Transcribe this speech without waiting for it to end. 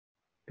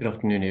Good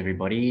afternoon,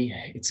 everybody.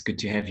 It's good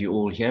to have you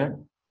all here.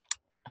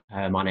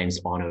 My name is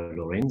Arno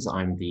Lawrenz.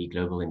 I'm the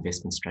Global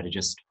Investment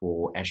Strategist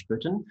for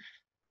Ashburton.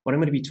 What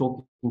I'm going to be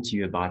talking to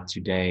you about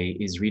today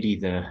is really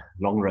the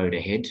long road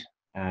ahead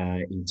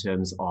in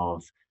terms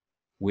of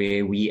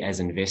where we as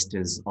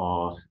investors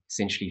are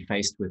essentially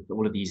faced with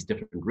all of these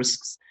different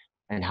risks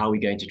and how we're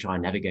going to try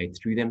and navigate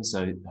through them.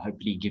 So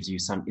hopefully it gives you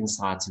some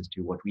insights as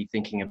to what we're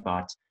thinking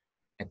about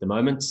at the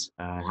moment,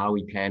 how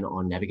we plan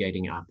on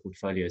navigating our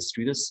portfolios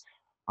through this.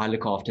 I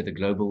look after the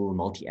global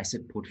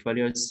multi-asset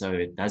portfolios, so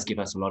it does give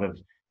us a lot of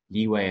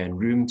leeway and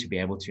room to be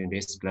able to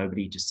invest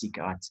globally to seek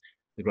out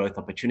the growth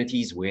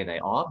opportunities where they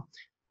are.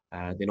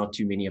 There are not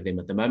too many of them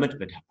at the moment,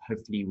 but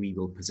hopefully we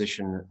will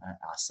position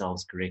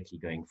ourselves correctly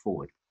going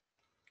forward.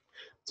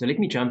 So let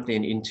me jump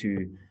then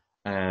into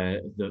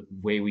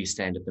where we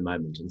stand at the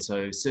moment. And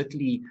so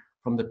certainly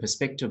from the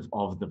perspective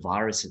of the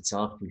virus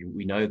itself,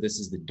 we know this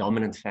is the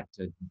dominant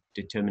factor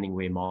determining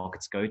where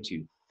markets go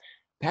to.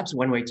 Perhaps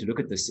one way to look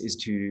at this is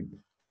to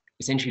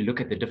essentially look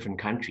at the different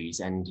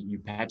countries, and you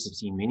perhaps have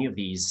seen many of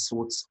these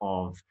sorts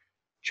of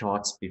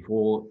charts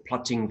before,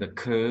 plotting the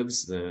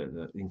curves,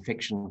 the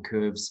infection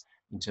curves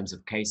in terms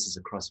of cases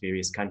across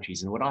various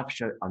countries. And what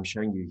I'm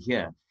showing you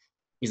here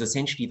is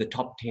essentially the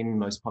top 10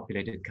 most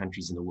populated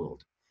countries in the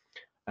world.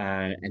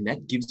 And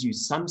that gives you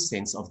some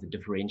sense of the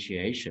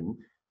differentiation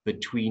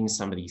between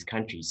some of these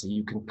countries. So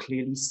you can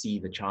clearly see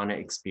the China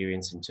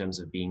experience in terms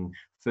of being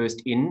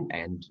first in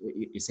and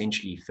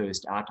essentially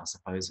first out, I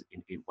suppose,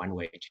 in one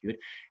way to do it.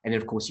 And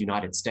then, of course,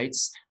 United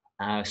States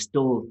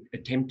still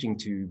attempting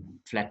to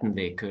flatten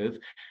their curve.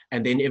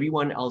 And then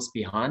everyone else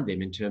behind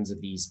them in terms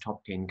of these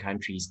top 10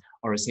 countries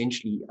are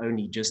essentially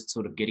only just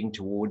sort of getting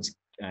towards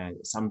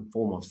some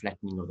form of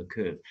flattening of the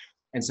curve.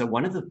 And so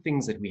one of the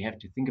things that we have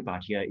to think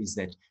about here is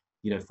that,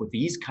 you know, for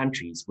these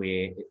countries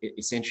where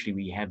essentially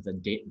we have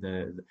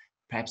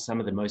perhaps some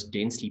of the most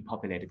densely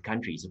populated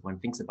countries, if one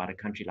thinks about a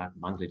country like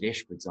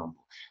Bangladesh, for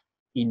example,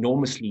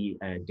 enormously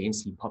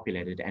densely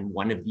populated and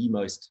one of the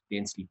most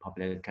densely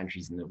populated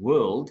countries in the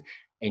world,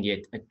 and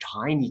yet a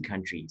tiny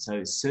country.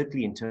 So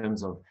certainly in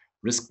terms of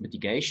risk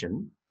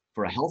mitigation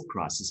for a health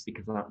crisis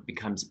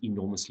becomes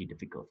enormously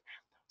difficult.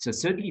 So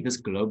certainly this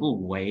global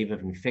wave of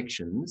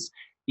infections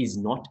is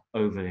not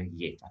over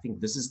yet. I think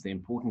this is the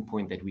important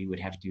point that we would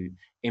have to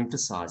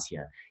emphasize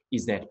here,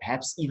 is that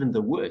perhaps even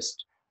the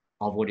worst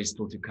of what is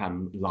still to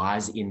come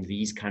lies in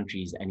these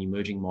countries and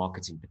emerging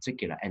markets in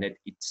particular. And it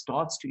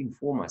starts to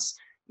inform us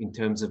in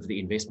terms of the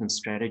investment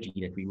strategy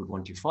that we would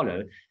want to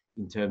follow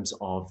in terms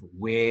of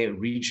where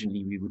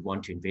regionally we would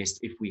want to invest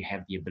if we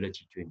have the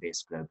ability to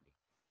invest globally.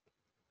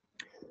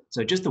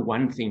 So just the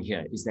one thing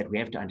here is that we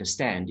have to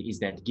understand is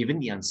that given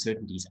the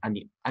uncertainties and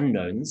the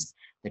unknowns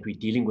that we're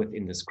dealing with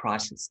in this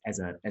crisis as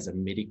a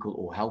medical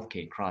or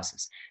healthcare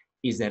crisis,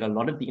 is that a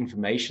lot of the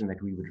information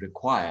that we would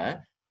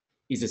require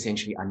is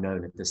essentially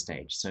unknown at this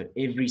stage. So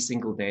every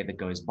single day that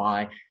goes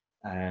by,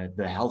 the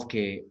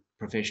healthcare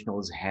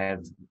professionals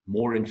have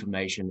more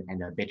information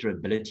and a better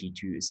ability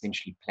to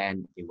essentially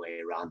plan their way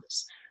around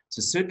this.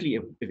 So certainly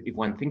if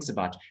one thinks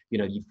about, you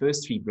know, the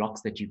first three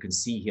blocks that you can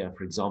see here,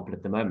 for example,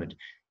 at the moment,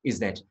 is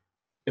that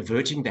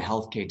averting the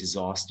healthcare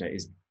disaster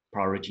is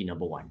priority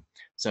number one.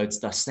 So it's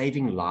the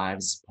saving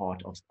lives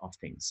part of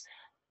things.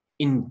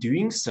 In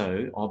doing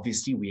so,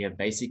 obviously, we have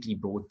basically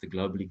brought the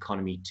global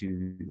economy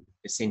to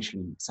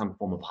essentially some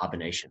form of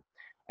hibernation.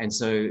 And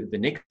so the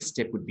next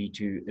step would be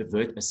to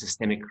avert a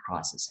systemic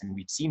crisis. And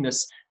we've seen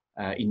this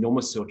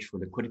enormous search for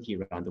liquidity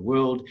around the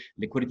world,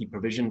 liquidity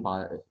provision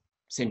by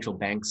central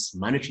banks,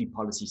 monetary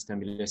policy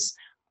stimulus.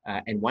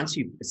 And once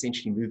you've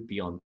essentially moved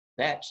beyond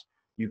that,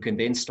 you can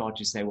then start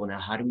to say, well, now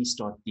how do we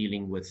start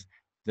dealing with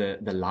the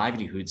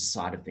livelihoods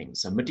side of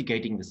things? So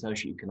mitigating the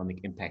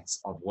socioeconomic impacts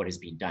of what has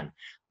been done.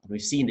 And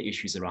we've seen the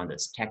issues around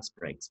this: tax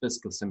breaks,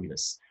 fiscal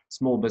stimulus,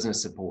 small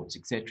business supports,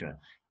 etc.,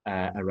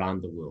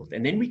 around the world.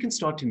 And then we can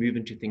start to move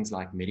into things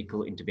like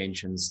medical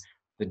interventions,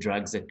 the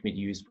drugs that can be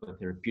used for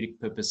therapeutic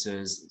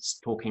purposes,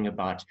 talking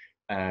about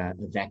a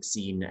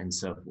vaccine and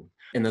so forth.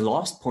 And the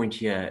last point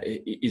here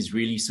is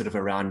really sort of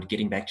around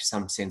getting back to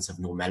some sense of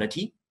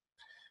normality,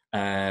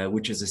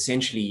 which is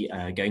essentially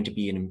going to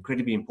be an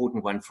incredibly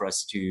important one for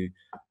us to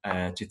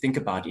think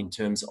about in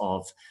terms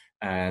of,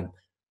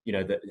 you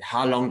know,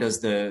 how long does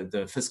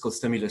the fiscal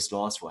stimulus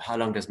last for? How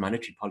long does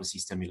monetary policy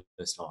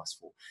stimulus last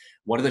for?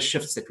 What are the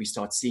shifts that we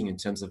start seeing in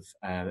terms of,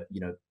 you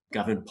know,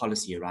 government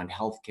policy around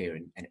healthcare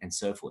and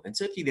so forth? And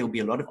certainly there will be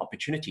a lot of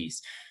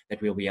opportunities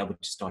that we'll be able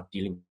to start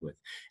dealing with.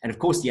 And of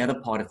course, the other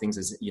part of things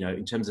is, you know,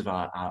 in terms of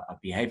our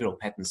behavioral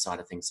pattern side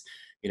of things,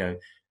 you know,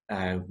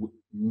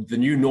 the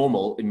new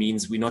normal, it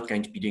means we're not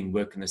going to be doing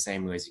work in the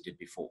same way as we did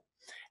before.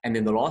 And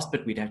then the last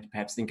bit we'd have to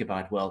perhaps think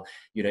about, well,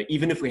 you know,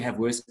 even if we have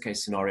worst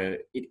case scenario,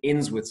 it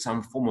ends with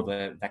some form of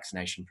a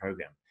vaccination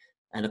program.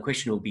 And the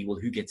question will be, well,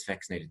 who gets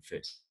vaccinated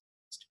first?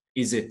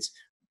 Is it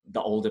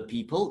the older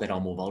people that are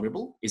more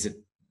vulnerable? Is it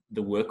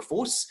the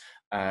workforce?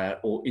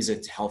 Or is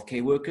it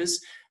healthcare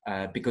workers?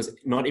 because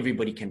not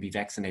everybody can be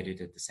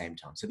vaccinated at the same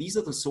time. So these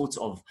are the sorts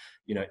of,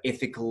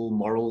 ethical,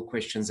 moral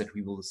questions that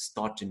we will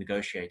start to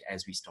negotiate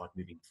as we start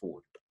moving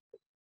forward.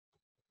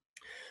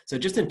 So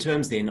just in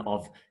terms then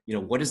of,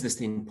 what does this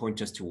then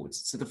point us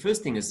towards? So the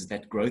first thing is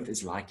that growth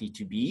is likely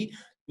to be,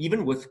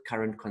 even with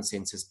current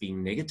consensus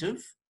being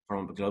negative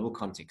from a global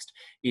context,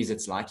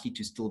 it's likely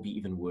to still be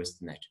even worse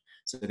than that.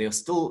 So there are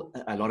still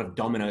a lot of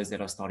dominoes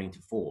that are starting to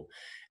fall.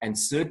 And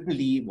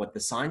certainly what the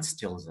science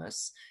tells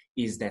us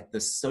is that the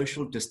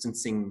social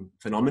distancing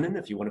phenomenon,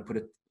 if you want to put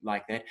it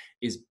like that,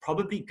 is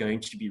probably going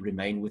to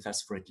remain with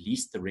us for at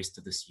least the rest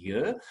of this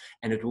year.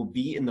 And it will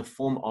be in the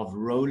form of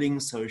rolling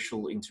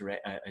social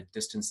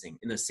distancing,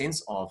 in the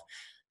sense of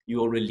you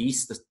will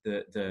release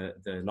the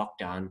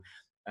lockdown,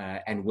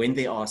 and when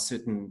there are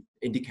certain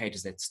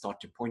indicators that start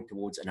to point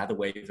towards another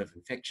wave of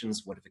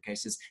infections, whatever the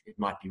case is, it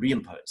might be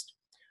reimposed.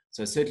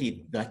 So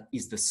certainly that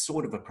is the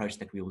sort of approach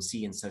that we will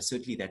see. And so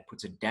certainly that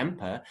puts a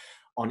damper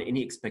on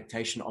any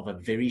expectation of a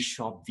very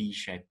sharp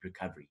V-shaped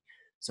recovery.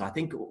 So I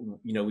think,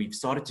 we've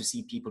started to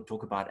see people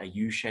talk about a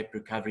U-shaped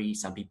recovery.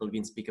 Some people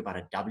even speak about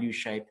a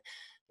W-shape.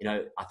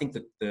 I think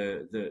that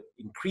the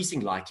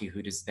increasing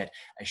likelihood is that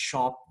a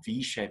sharp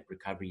V-shaped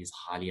recovery is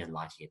highly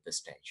unlikely at this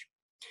stage.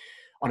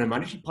 On a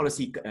monetary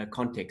policy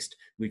context,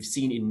 we've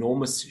seen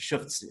enormous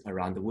shifts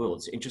around the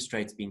world. So interest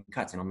rates being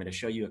cut, and I'm going to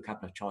show you a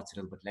couple of charts a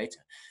little bit later.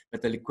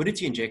 But the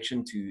liquidity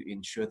injection to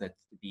ensure that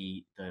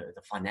the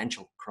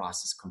financial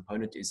crisis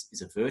component is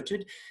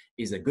averted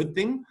is a good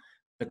thing.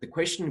 But the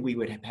question we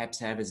would perhaps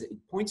have is, it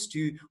points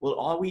to, well,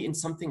 are we in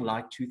something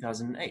like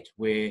 2008,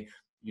 where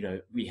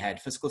we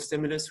had fiscal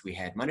stimulus, we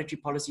had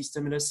monetary policy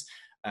stimulus,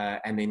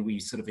 and then we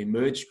sort of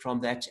emerged from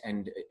that.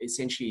 And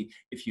essentially,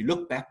 if you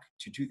look back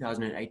to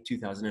 2008,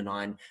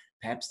 2009,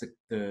 perhaps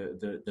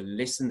the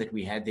lesson that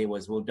we had there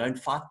was, well, don't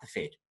fight the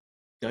Fed.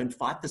 Don't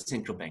fight the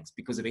central banks,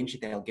 because eventually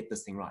they'll get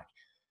this thing right.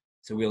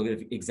 So we'll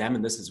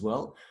examine this as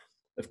well.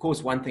 Of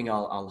course, one thing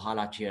I'll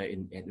highlight here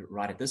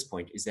right at this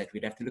point is that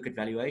we'd have to look at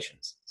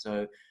valuations.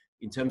 So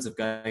in terms of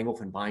going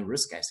off and buying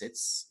risk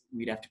assets,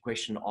 we'd have to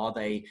question, are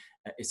they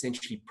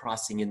essentially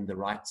pricing in the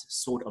right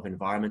sort of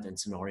environment and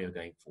scenario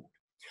going forward?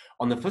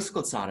 On the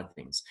fiscal side of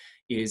things,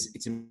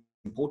 it's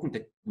important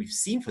that we've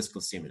seen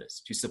fiscal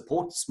stimulus to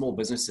support small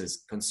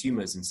businesses,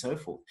 consumers, and so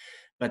forth.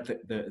 But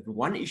the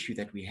one issue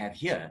that we have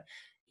here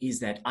is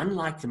that,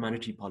 unlike the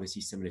monetary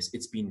policy stimulus,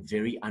 it's been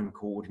very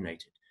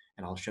uncoordinated.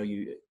 And I'll show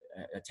you,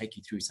 take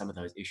you through some of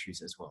those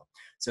issues as well.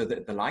 So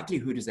the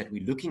likelihood is that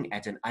we're looking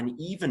at an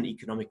uneven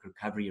economic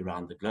recovery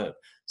around the globe.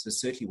 So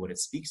certainly what it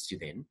speaks to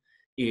then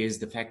is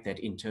the fact that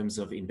in terms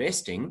of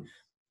investing,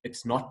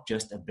 it's not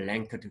just a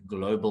blanket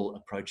global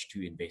approach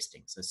to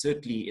investing. So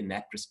certainly in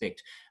that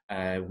respect,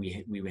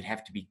 we would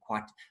have to be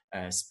quite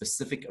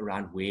specific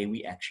around where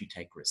we actually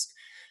take risk.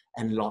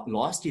 And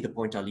lastly, the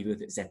point I'll leave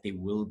with is that there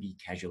will be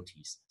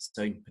casualties.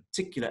 So in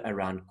particular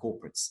around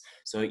corporates.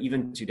 So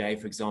even today,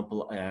 for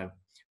example,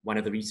 one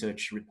of the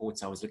research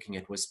reports I was looking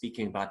at was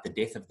speaking about the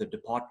death of the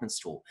department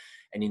store.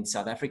 And in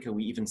South Africa,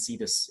 we even see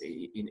this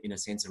in a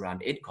sense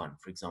around Edcon,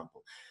 for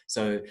example.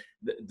 So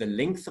the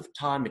length of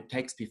time it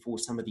takes before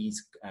some of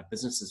these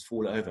businesses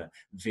fall over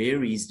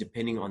varies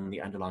depending on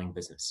the underlying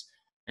business.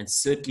 And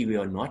certainly we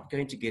are not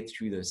going to get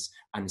through this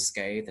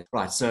unscathed.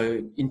 Right,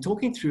 so in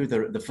talking through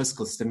the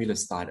fiscal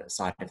stimulus side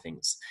of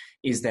things,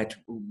 is that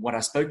what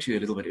I spoke to you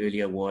a little bit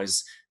earlier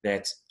was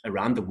that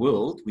around the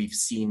world, we've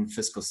seen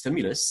fiscal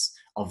stimulus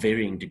of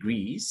varying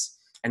degrees.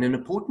 And an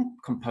important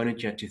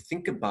component here to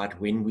think about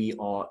when we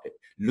are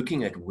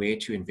looking at where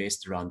to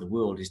invest around the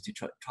world is to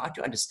try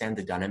to understand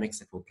the dynamics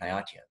that will play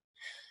out here.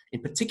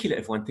 In particular,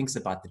 if one thinks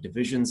about the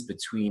divisions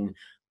between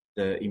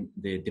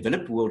the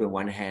developed world on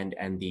one hand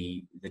and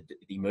the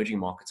emerging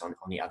markets on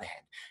the other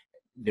hand,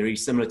 very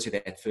similar to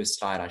that first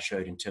slide I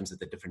showed in terms of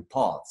the different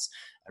paths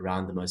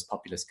around the most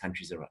populous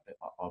countries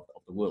of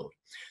the world.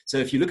 So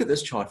if you look at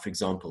this chart, for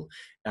example,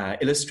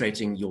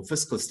 illustrating your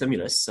fiscal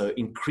stimulus, so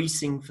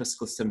increasing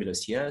fiscal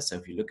stimulus here. So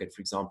if you look at,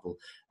 for example,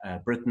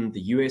 Britain,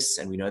 the US,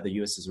 and we know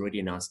the US has already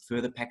announced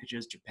further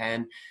packages,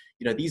 Japan,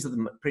 these are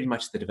pretty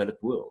much the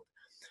developed world.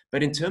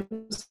 But in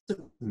terms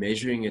of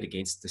measuring it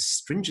against the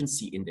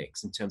stringency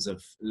index, in terms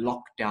of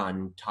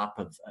lockdown type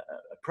of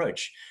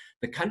approach,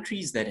 the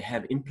countries that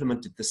have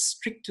implemented the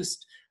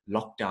strictest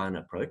lockdown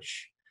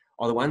approach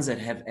are the ones that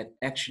have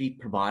actually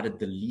provided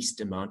the least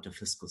amount of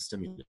fiscal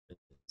stimulus.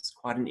 It's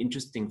quite an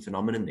interesting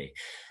phenomenon there.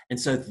 And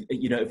so,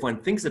 if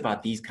one thinks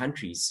about these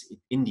countries,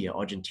 India,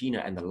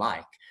 Argentina, and the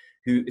like,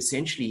 who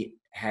essentially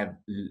have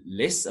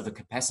less of a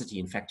capacity,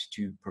 in fact,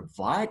 to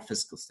provide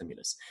fiscal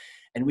stimulus.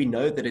 And we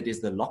know that it is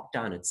the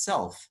lockdown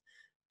itself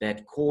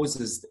that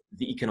causes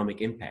the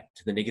economic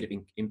impact, the negative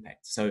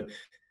impact. So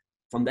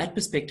from that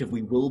perspective,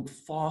 we will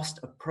fast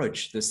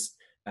approach this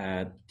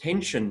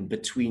tension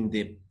between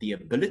the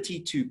ability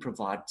to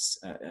provide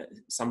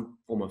some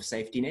form of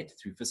safety net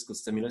through fiscal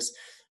stimulus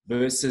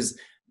versus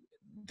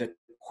the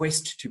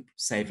quest to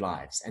save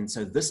lives. And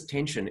so this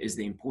tension is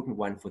the important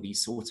one for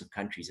these sorts of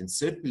countries. And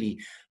certainly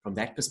from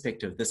that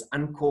perspective, this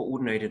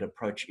uncoordinated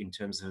approach in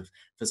terms of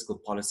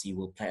fiscal policy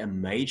will play a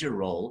major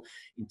role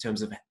in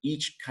terms of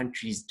each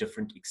country's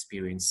different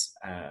experience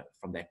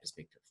from that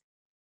perspective.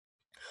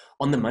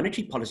 On the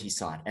monetary policy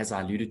side, as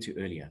I alluded to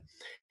earlier,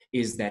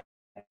 is that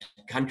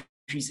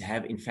countries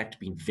have in fact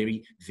been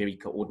very, very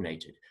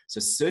coordinated. So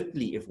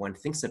certainly if one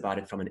thinks about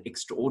it from an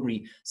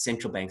extraordinary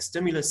central bank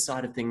stimulus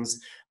side of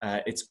things,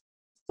 it's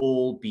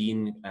all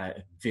been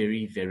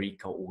very, very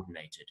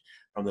coordinated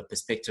from the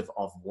perspective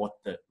of what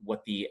the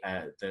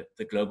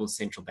global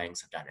central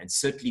banks have done. And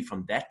certainly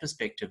from that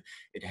perspective,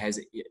 it has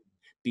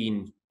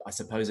been, I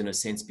suppose, in a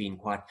sense, been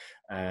quite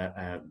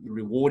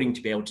rewarding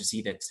to be able to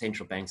see that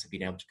central banks have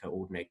been able to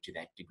coordinate to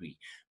that degree.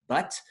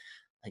 But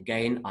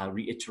again, I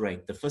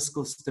reiterate, the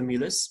fiscal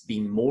stimulus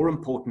being more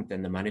important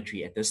than the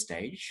monetary at this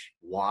stage.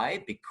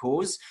 Why?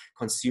 Because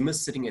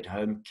consumers sitting at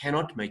home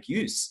cannot make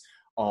use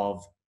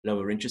of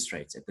lower interest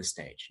rates at this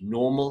stage.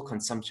 Normal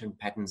consumption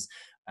patterns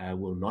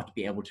will not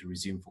be able to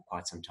resume for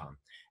quite some time.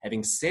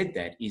 Having said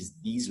that,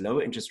 these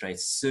lower interest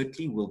rates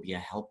certainly will be a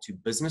help to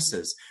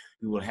businesses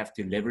who will have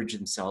to leverage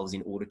themselves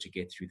in order to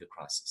get through the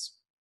crisis.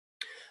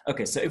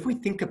 Okay, so if we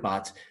think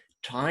about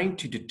trying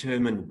to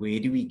determine where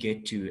do we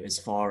get to as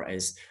far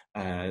as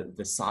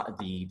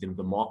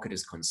the market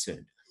is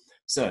concerned.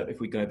 So if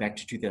we go back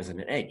to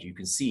 2008, you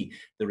can see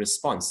the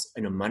response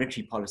in a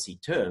monetary policy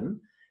term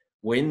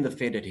when the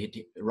Fed had hit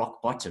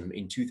rock bottom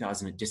in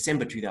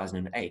December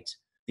 2008,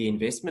 the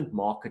investment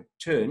market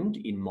turned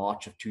in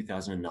March of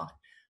 2009.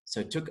 So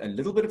it took a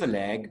little bit of a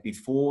lag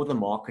before the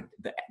market,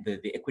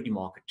 the equity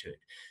market turned.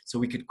 So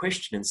we could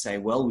question and say,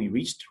 well, we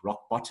reached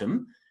rock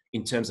bottom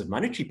in terms of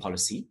monetary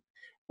policy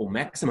or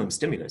maximum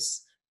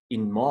stimulus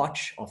in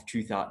March of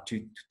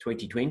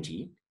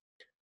 2020.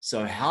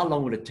 So how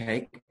long will it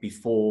take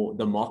before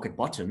the market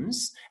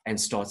bottoms and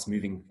starts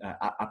moving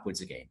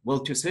upwards again? Well,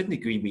 to a certain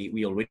degree,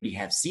 we already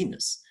have seen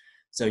this.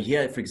 So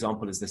here, for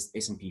example, is this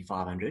S&P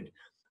 500.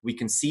 We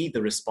can see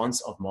the response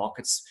of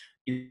markets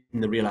in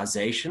the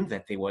realization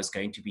that there was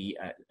going to be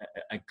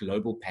a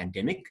global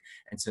pandemic.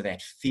 And so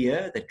that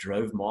fear that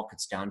drove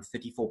markets down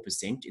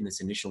 34% in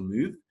this initial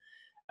move.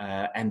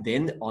 And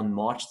then on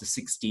March the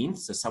 16th,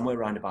 so somewhere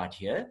around about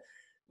here,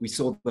 we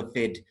saw the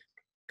Fed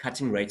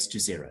cutting rates to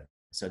zero.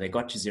 So they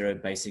got to zero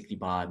basically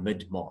by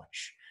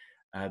mid-March.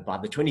 By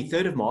the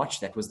 23rd of March,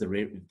 that was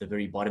the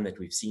very bottom that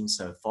we've seen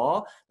so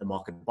far. The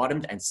market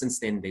bottomed, and since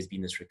then there's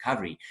been this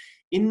recovery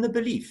in the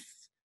belief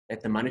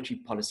that the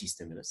monetary policy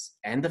stimulus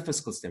and the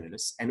fiscal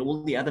stimulus and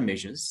all the other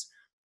measures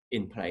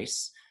in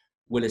place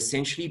will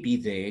essentially be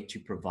there to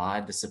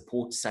provide the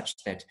support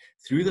such that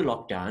through the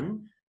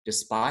lockdown,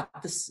 despite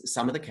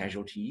some of the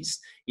casualties,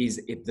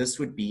 this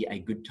would be a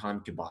good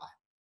time to buy.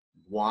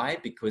 Why?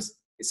 Because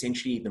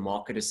essentially the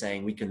market is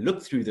saying we can look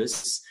through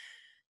this.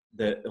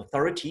 The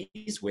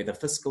authorities, whether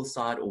fiscal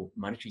side or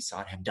monetary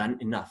side, have done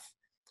enough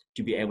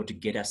to be able to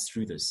get us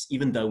through this,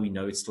 even though we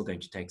know it's still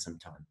going to take some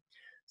time.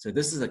 So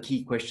this is a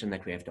key question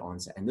that we have to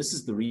answer. And this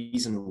is the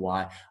reason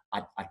why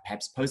I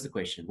perhaps pose the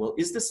question, well,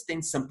 is this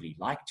then simply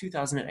like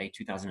 2008,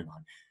 2009,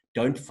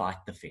 don't fight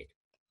the Fed?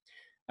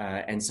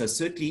 And so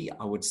certainly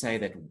I would say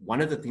that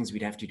one of the things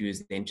we'd have to do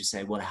is then to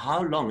say, well,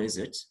 how long is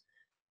it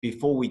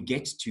before we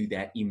get to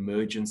that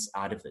emergence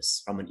out of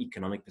this from an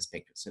economic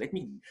perspective? So let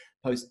me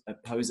pose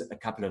a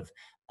couple of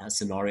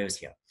scenarios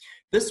here.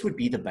 This would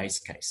be the base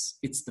case.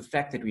 It's the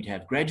fact that we'd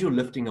have gradual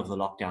lifting of the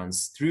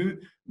lockdowns through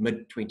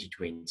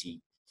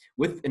mid-2020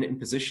 with an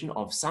imposition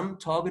of some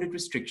targeted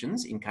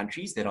restrictions in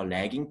countries that are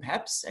lagging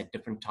perhaps at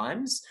different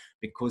times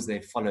because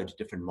they've followed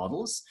different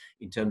models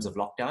in terms of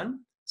lockdown.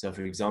 So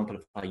for example,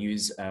 if I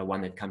use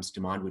one that comes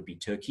to mind would be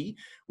Turkey,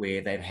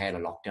 where they've had a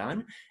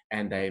lockdown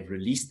and they've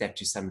released that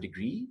to some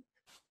degree,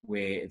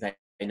 where they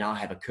now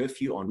have a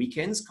curfew on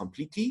weekends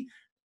completely.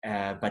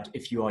 But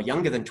if you are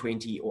younger than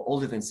 20 or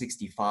older than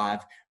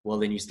 65, well,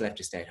 then you still have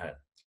to stay at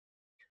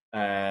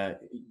home.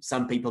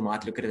 Some people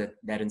might look at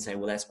that and say,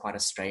 well, that's quite a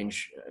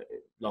strange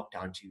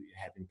lockdown to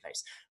have in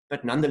place.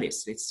 But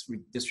nonetheless, let's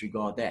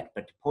disregard that.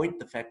 But to point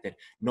the fact that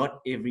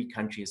not every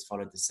country has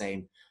followed the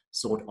same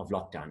sort of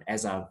lockdown.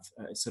 As I've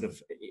sort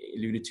of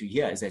alluded to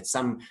here, is that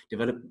some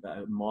developed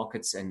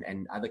markets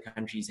and other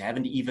countries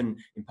haven't even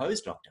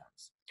imposed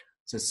lockdowns.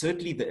 So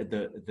certainly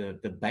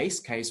the base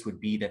case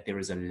would be that there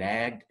is a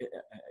lagged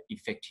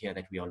effect here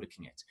that we are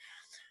looking at.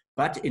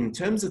 But in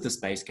terms of this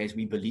base case,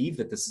 we believe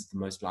that this is the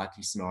most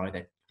likely scenario,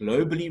 that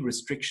globally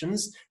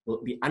restrictions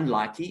will be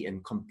unlikely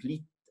in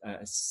complete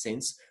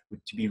sense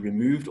to be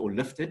removed or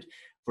lifted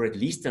for at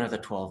least another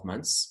 12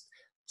 months,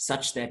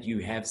 such that you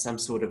have some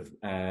sort of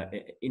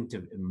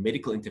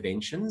medical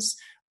interventions,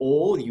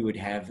 or you would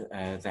have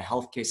the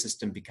healthcare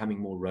system becoming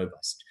more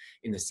robust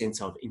in the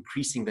sense of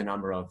increasing the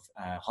number of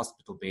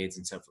hospital beds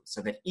and so forth,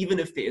 so that even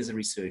if there is a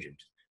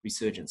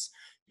resurgence,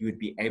 you would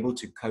be able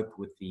to cope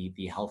with the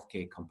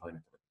healthcare component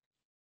of it.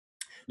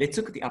 Let's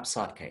look at the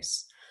upside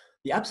case.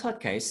 The upside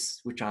case,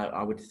 which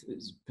I would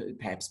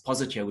perhaps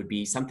posit here, would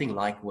be something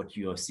like what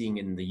you are seeing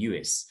in the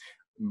US,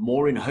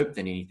 more in hope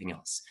than anything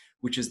else,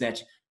 which is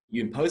that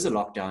you impose a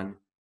lockdown,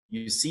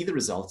 you see the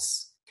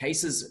results,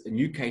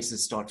 new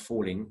cases start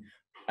falling,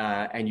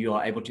 and you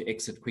are able to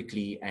exit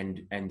quickly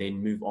and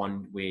then move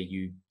on where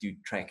you do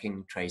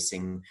tracking,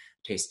 tracing,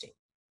 testing.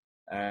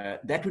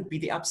 That would be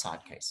the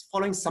upside case,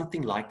 following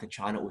something like the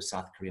China or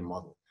South Korean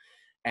model.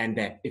 And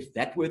that if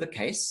that were the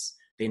case,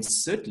 then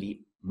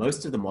certainly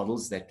most of the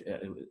models that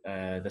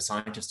the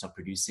scientists are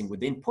producing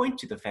would then point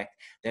to the fact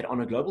that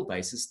on a global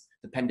basis,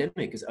 the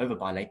pandemic is over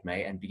by late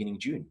May and beginning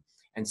June.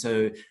 And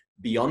so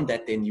beyond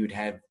that, then you'd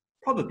have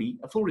probably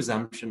a full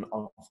resumption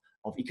of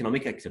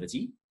economic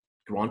activity.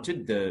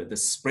 Granted, the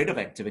spread of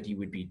activity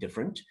would be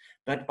different,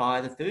 but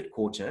by the third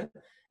quarter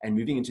and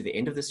moving into the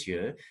end of this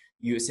year,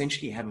 you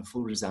essentially have a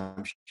full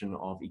resumption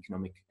of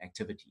economic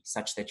activity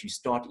such that you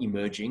start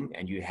emerging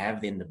and you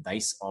have then the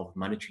base of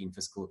monetary and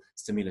fiscal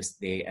stimulus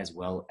there as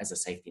well as a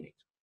safety net.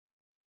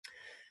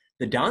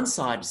 The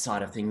downside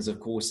side of things, of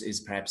course,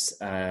 is perhaps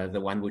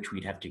the one which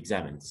we'd have to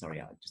examine.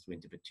 Sorry, I just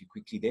went a bit too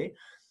quickly there.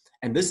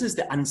 And this is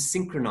the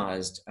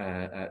unsynchronized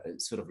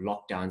sort of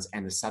lockdowns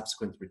and the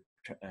subsequent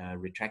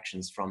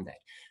retractions from that.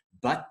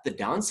 But the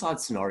downside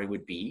scenario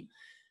would be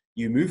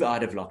you move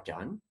out of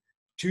lockdown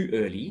too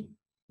early.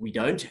 We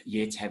don't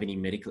yet have any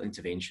medical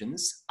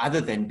interventions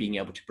other than being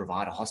able to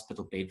provide a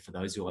hospital bed for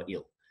those who are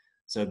ill.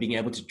 So being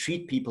able to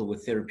treat people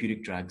with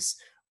therapeutic drugs,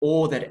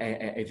 or that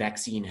a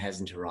vaccine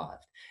hasn't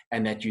arrived,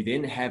 and that you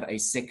then have a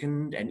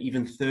second and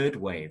even third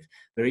wave,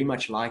 very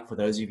much like, for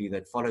those of you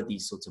that followed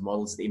these sorts of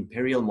models, the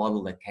imperial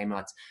model that came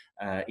out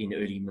in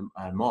early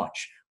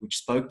March, which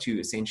spoke to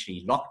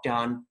essentially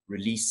lockdown,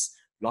 release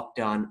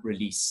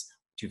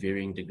to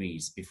varying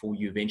degrees before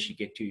you eventually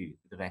get to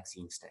the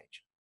vaccine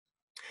stage.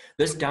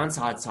 This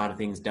downside side of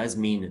things does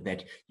mean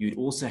that you'd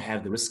also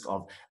have the risk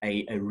of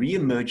a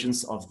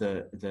re-emergence of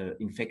the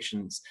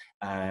infections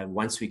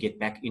once we get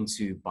back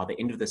into, by the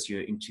end of this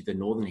year, into the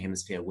Northern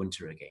Hemisphere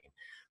winter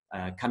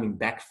again, coming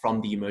back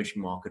from the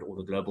emerging market or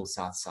the global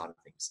south side of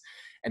things.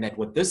 And that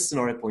what this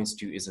scenario points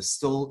to is a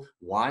still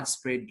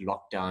widespread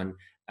lockdown,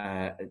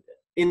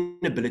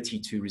 inability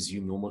to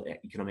resume normal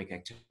economic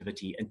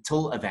activity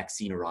until a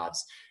vaccine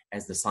arrives,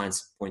 as the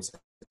science points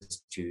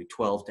to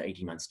 12 to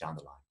 18 months down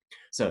the line.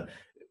 So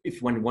if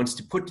one wants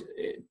to put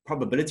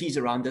probabilities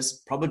around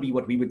this, probably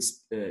what we would,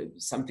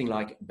 something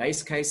like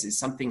base case is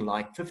something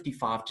like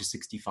 55 to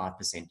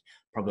 65%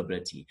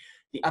 probability.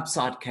 The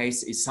upside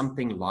case is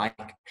something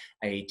like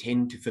a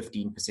 10 to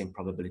 15%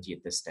 probability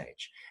at this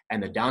stage.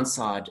 And the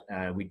downside,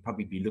 we'd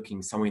probably be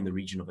looking somewhere in the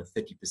region of a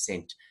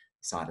 30%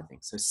 side of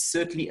things. So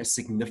certainly a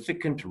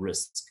significant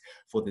risk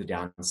for the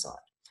downside.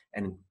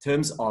 And in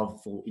terms of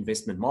for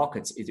investment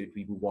markets, it would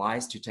be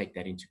wise to take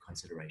that into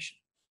consideration.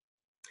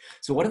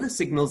 So what are the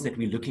signals that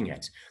we're looking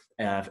at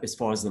as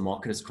far as the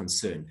market is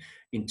concerned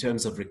in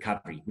terms of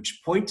recovery,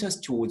 which point us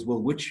towards,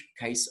 well, which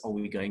case are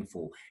we going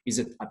for? Is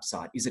it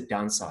upside? Is it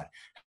downside?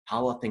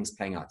 How are things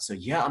playing out? So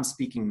here I'm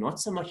speaking not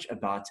so much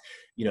about,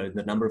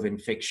 the number of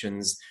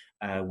infections,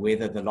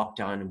 whether the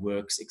lockdown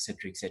works, et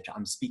cetera, et cetera.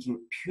 I'm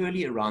speaking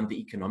purely around the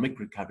economic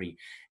recovery.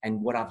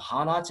 And what I've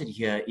highlighted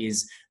here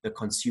is the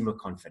consumer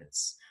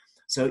confidence.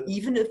 So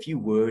even if you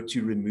were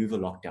to remove a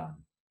lockdown,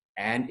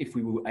 and if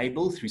we were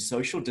able, through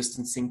social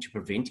distancing, to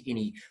prevent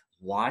any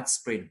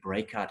widespread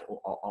breakout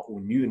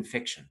or new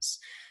infections,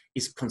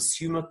 is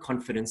consumer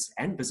confidence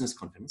and business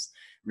confidence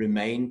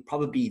remain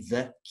probably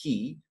the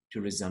key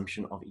to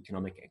resumption of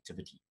economic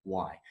activity.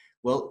 Why?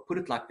 Well, put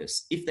it like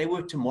this. If they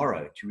were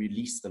tomorrow to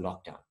release the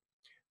lockdown,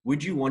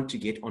 would you want to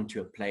get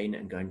onto a plane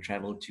and go and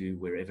travel to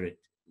wherever it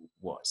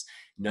was,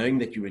 knowing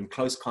that you're in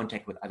close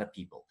contact with other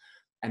people?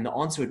 And the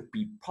answer would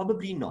be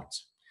probably not.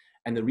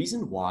 And the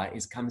reason why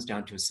comes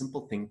down to a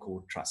simple thing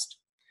called trust.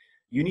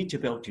 You need to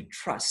be able to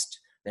trust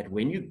that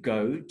when you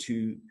go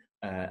to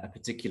a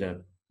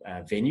particular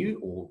venue,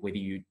 or whether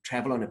you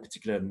travel on a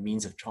particular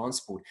means of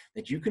transport,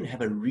 that you can have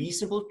a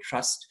reasonable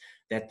trust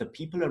that the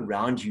people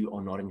around you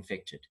are not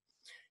infected.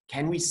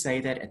 Can we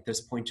say that at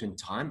this point in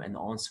time? And the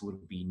answer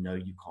would be no,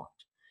 you can't.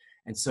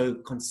 And so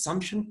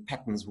consumption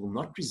patterns will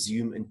not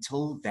resume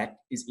until that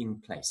is in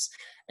place.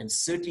 And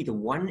certainly the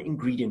one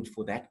ingredient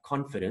for that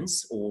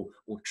confidence or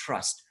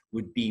trust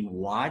would be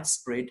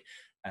widespread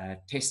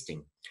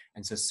testing.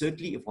 And so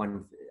certainly if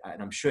one,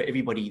 and I'm sure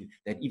everybody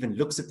that even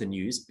looks at the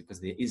news,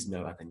 because there is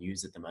no other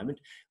news at the moment,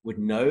 would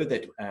know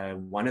that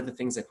one of the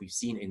things that we've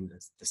seen in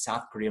the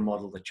South Korea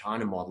model, the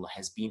China model,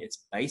 has been,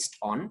 it's based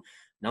on,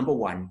 number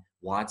one,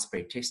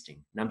 widespread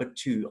testing. Number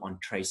two, on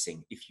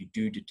tracing, if you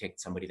do detect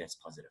somebody that's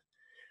positive.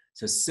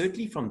 So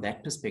certainly from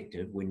that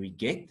perspective, when we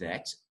get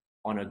that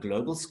on a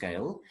global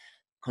scale,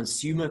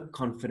 consumer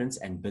confidence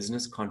and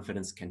business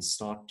confidence can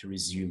start to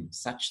resume,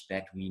 such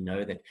that we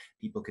know that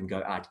people can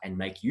go out and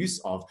make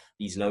use of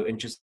these low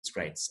interest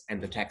rates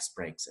and the tax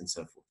breaks and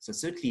so forth. So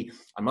certainly,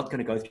 I'm not going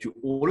to go through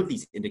all of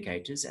these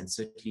indicators, and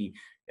certainly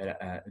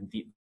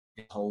the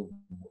whole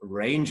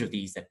range of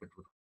these that we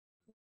would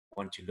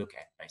want to look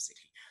at,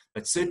 basically.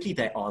 But certainly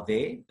they are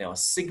there. There are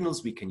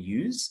signals we can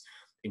use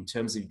in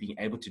terms of being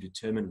able to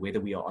determine whether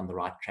we are on the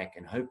right track,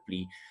 and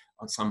hopefully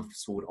on some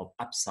sort of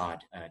upside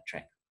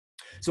track.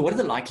 So what are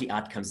the likely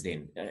outcomes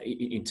then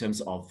in terms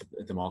of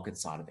the market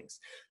side of things?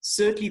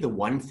 Certainly the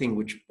one thing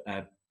which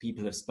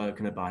people have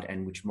spoken about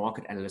and which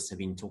market analysts have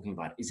been talking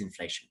about is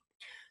inflation.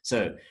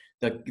 So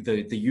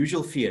the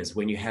usual fears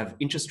when you have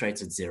interest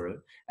rates at zero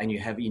and you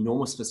have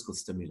enormous fiscal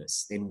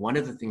stimulus, then one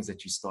of the things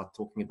that you start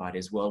talking about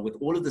is, well, with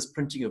all of this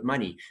printing of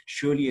money,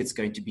 surely it's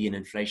going to be an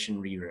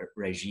inflationary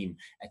regime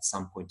at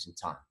some point in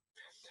time.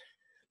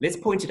 Let's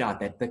point it out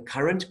that the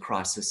current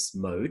crisis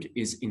mode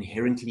is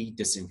inherently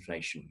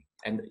disinflationary.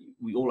 And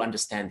we all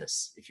understand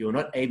this. If you're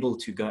not able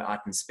to go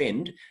out and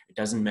spend, it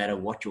doesn't matter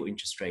what your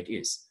interest rate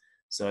is.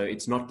 So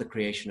it's not the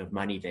creation of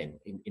money then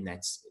in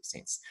that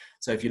sense.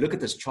 So if you look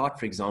at this chart,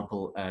 for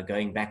example,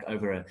 going back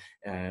over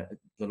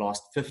the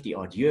last 50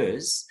 odd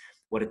years,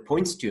 what it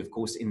points to, of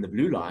course, in the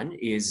blue line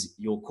is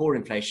your core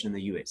inflation in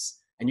the US.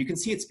 And you can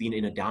see it's been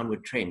in a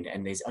downward trend,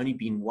 and there's only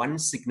been one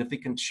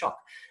significant shock,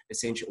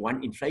 essentially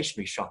one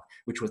inflationary shock,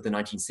 which was the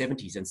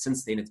 1970s. And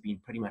since then, it's been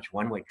pretty much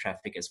one-way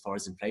traffic as far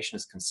as inflation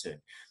is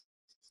concerned.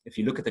 If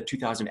you look at the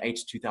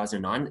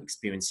 2008-2009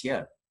 experience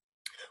here,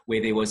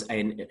 where there was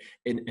an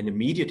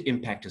immediate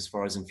impact as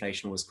far as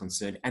inflation was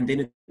concerned, and then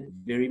it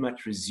very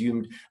much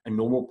resumed a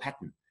normal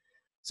pattern.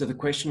 So the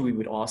question we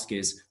would ask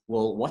is,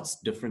 well, what's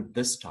different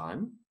this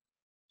time?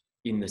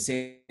 In the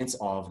sense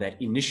of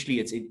that initially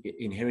it's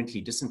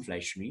inherently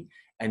disinflationary,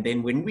 and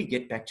then when we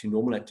get back to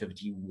normal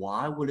activity,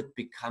 why will it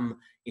become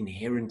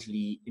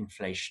inherently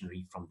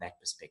inflationary from that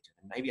perspective?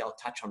 And maybe I'll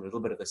touch on a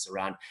little bit of this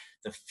around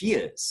the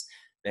fears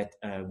that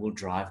will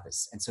drive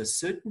this. And so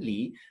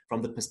certainly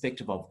from the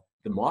perspective of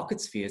the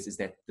market's fears is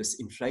that this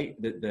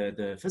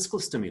the fiscal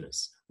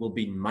stimulus will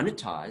be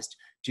monetized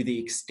to the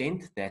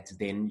extent that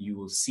then you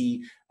will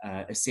see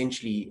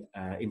essentially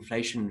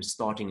inflation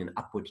starting an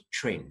upward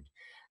trend.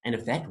 And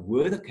if that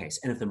were the case,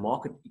 and if the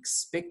market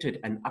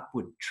expected an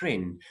upward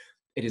trend,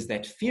 it is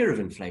that fear of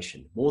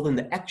inflation more than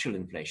the actual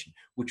inflation,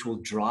 which will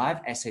drive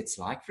assets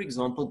like, for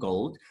example,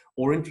 gold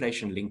or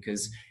inflation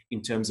linkers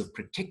in terms of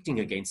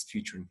protecting against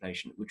future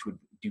inflation, which would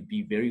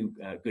be very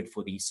good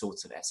for these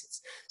sorts of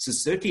assets. So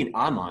certainly in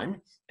our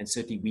mind, and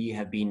certainly we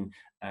have been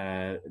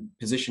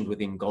positioned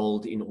within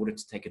gold in order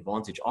to take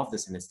advantage of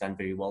this, and it's done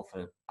very well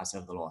for us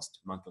over the last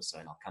month or so,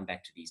 and I'll come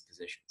back to these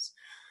positions.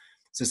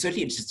 So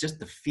certainly it's just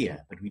the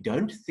fear, but we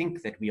don't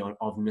think that we are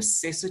of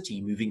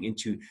necessity moving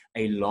into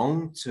a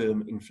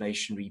long-term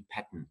inflationary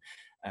pattern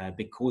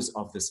because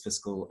of this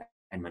fiscal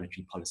and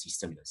monetary policy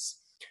stimulus.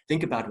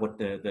 Think about what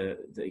the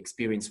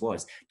experience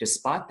was.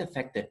 Despite the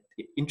fact that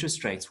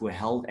interest rates were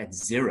held at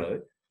zero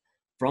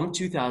from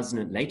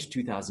late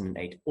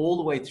 2008 all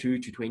the way through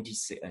to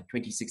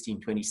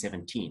 2016,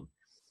 2017,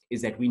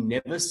 is that we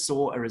never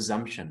saw a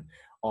resumption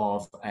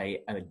of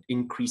an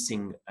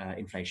increasing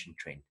inflation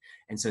trend.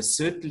 And so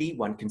certainly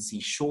one can see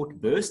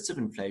short bursts of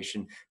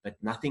inflation, but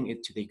nothing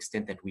to the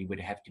extent that we would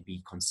have to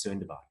be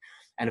concerned about.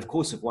 And of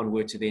course, if one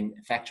were to then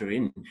factor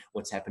in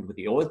what's happened with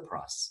the oil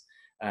price,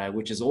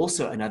 which is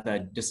also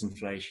another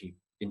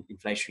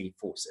inflationary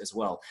force as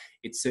well,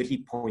 it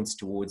certainly points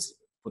towards,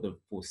 for the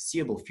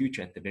foreseeable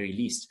future at the very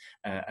least,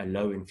 a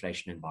low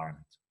inflation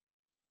environment.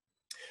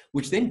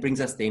 Which then brings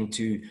us then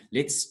to,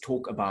 let's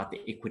talk about the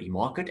equity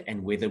market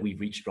and whether we've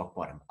reached rock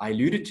bottom. I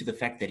alluded to the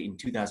fact that in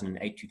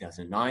 2008,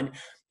 2009,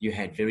 you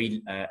had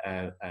very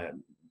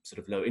sort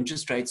of low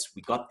interest rates.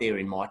 We got there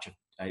in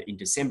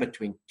December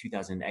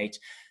 2008.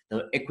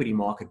 The equity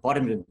market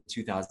bottomed in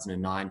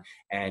 2009,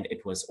 and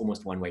it was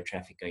almost one-way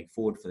traffic going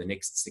forward for the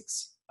next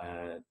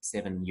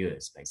 6-7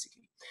 years,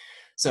 basically.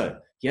 So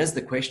here's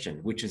the question,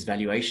 which is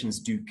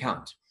valuations do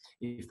count.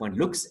 If one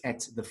looks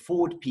at the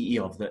forward PE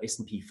of the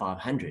S&P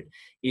 500,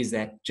 is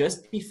that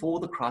just before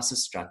the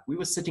crisis struck, we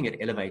were sitting at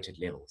elevated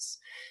levels.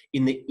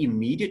 In the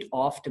immediate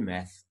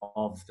aftermath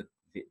of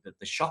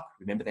the shock,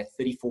 remember that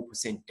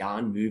 34%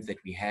 down move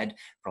that we had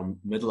from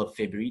middle of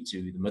February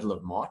to the middle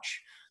of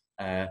March,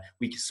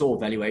 we saw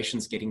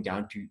valuations getting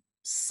down to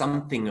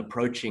something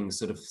approaching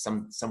sort of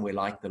somewhere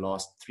like the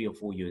last 3 or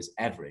 4 years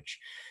average.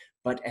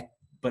 But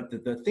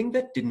the thing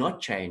that did not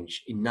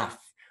change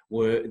enough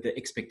were the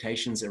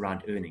expectations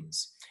around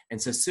earnings. And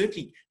so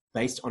certainly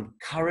based on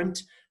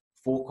current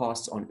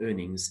forecasts on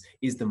earnings,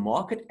 is the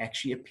market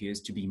actually appears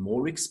to be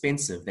more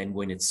expensive than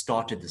when it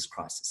started this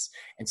crisis.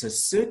 And so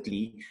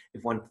certainly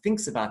if one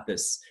thinks about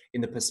this in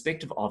the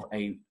perspective of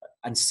a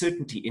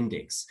uncertainty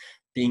index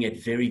being at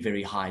very,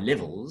 very high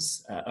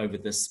levels over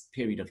this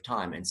period of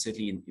time, and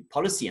certainly in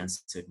policy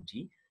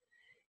uncertainty,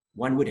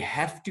 one would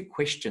have to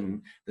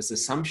question this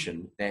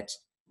assumption that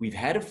we've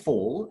had a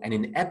fall, and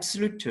in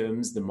absolute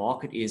terms, the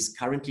market is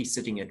currently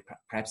sitting at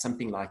perhaps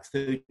something like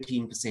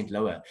 13%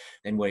 lower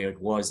than where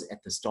it was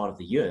at the start of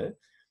the year.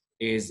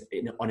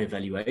 On a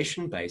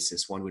valuation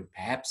basis, one would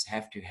perhaps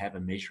have to have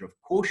a measure of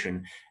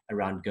caution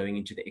around going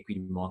into the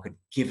equity market,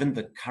 given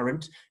the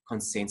current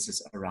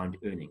consensus around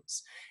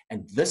earnings.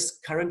 And this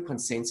current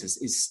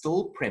consensus is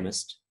still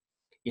premised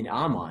in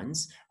our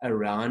minds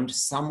around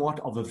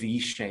somewhat of a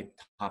V-shaped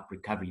type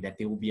recovery, that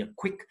there will be a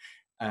quick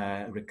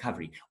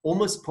recovery,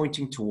 almost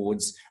pointing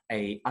towards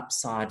a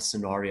upside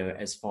scenario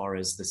as far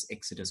as this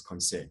exit is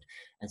concerned.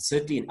 And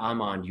certainly in our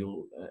mind,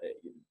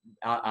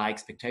 our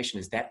expectation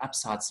is that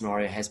upside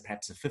scenario has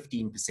perhaps a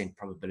 15%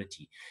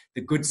 probability,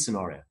 the good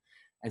scenario.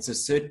 And so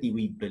certainly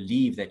we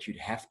believe that you'd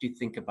have to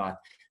think about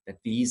that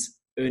these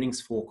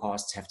earnings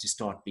forecasts have to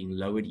start being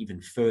lowered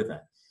even further.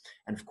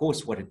 And of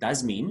course, what it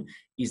does mean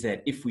is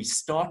that if we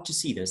start to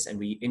see this, and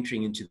we're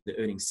entering into the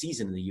earnings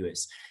season in the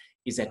US,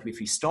 is that if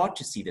we start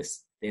to see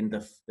this, then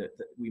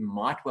we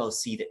might well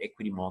see the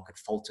equity market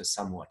falter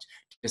somewhat,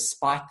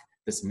 despite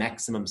this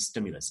maximum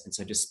stimulus. And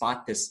so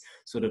despite this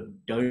sort of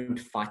don't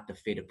fight the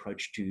Fed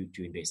approach to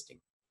investing.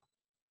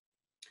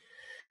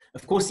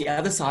 Of course, the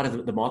other side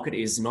of the market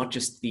is not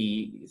just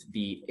the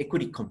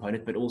equity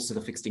component, but also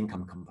the fixed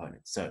income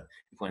component. So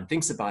if one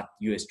thinks about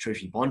US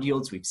Treasury bond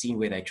yields, we've seen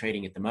where they're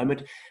trading at the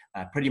moment,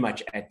 pretty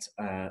much at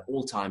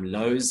all-time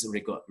lows,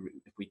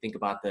 if we think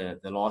about the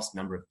last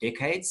number of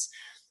decades.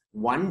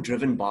 One,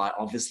 driven by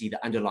obviously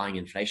the underlying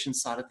inflation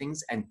side of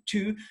things, and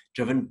two,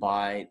 driven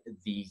by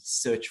the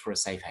search for a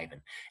safe haven.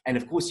 And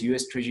of course,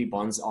 US Treasury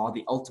bonds are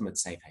the ultimate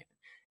safe haven.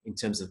 In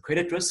terms of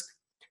credit risk,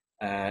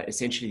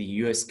 essentially the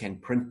US can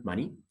print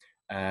money.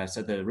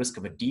 So the risk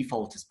of a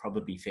default is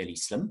probably fairly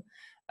slim.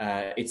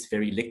 It's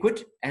very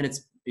liquid, and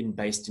it's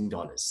based in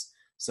dollars.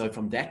 So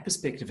from that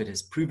perspective, it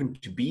has proven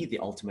to be the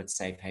ultimate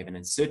safe haven.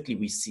 And certainly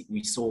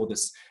we saw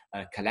this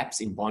collapse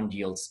in bond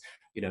yields,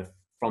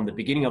 from the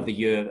beginning of the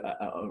year,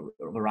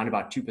 around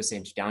about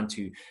 2% down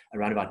to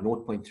around about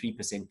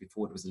 0.3%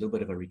 before it was a little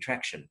bit of a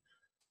retraction,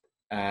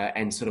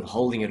 and sort of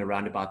holding it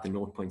around about the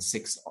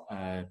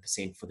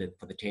 0.6% for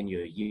the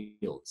 10-year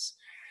yields.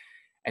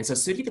 And so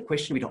certainly the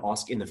question we'd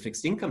ask in the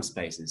fixed income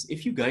space is,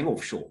 if you're going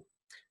offshore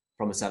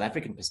from a South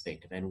African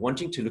perspective and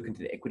wanting to look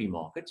into the equity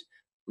market,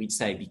 we'd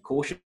say be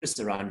cautious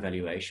around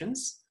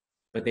valuations,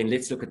 but then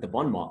let's look at the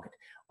bond market.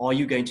 Are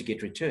you going to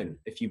get return?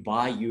 If you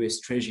buy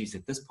US Treasuries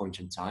at this point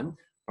in time,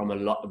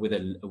 with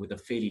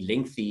a fairly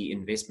lengthy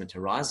investment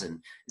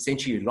horizon,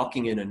 essentially you're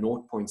locking in a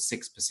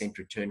 0.6%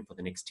 return for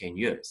the next 10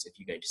 years if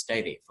you're going to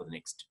stay there for the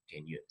next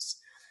 10 years.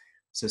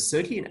 So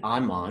certainly in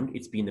our mind,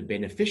 it's been the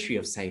beneficiary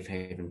of safe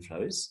haven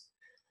flows.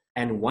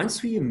 And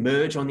once we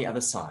emerge on the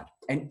other side,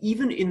 and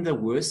even in the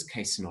worst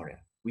case scenario,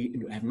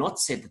 we have not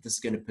said that this is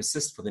going to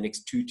persist for the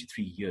next 2 to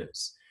 3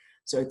 years.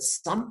 So at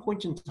some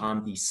point in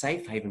time, these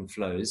safe haven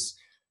flows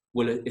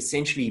will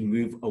essentially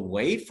move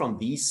away from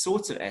these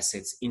sorts of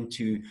assets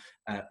into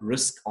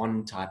risk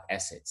on type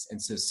assets.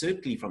 And so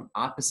certainly from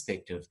our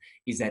perspective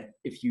is that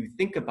if you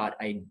think about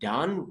a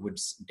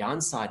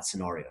downside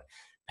scenario,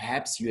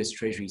 perhaps US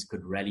Treasuries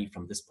could rally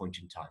from this point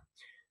in time.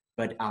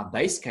 But our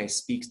base case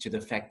speaks to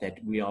the fact that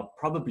we are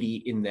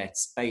probably in that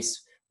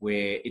space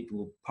where it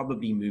will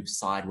probably move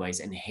sideways.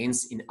 And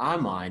hence, in our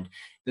mind,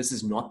 this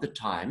is not the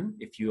time,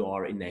 if you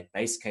are in that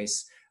base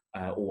case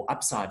or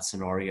upside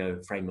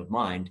scenario frame of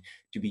mind,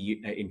 to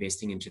be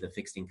investing into the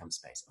fixed income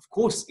space. Of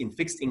course, in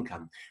fixed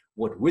income,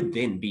 what would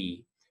then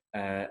be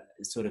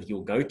sort of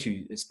your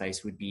go-to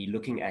space would be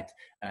looking at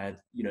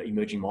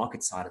emerging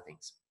market side of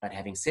things. But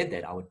having said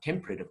that, I would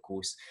temper it, of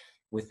course,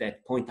 with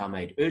that point I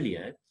made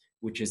earlier,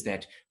 which is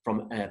that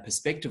from a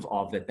perspective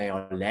of that they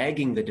are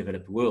lagging the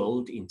developed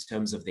world in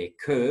terms of their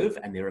curve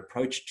and their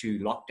approach to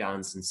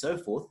lockdowns and so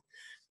forth,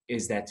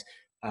 is that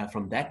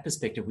from that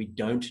perspective, we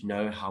don't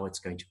know how it's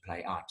going to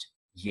play out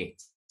yet.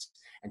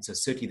 And so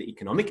certainly the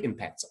economic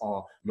impacts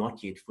are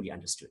not yet fully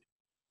understood.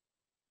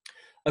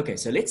 Okay,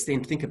 so let's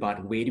then think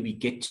about where do we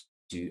get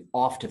to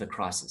after the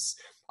crisis.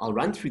 I'll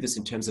run through this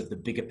in terms of the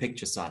bigger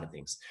picture side of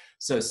things.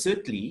 So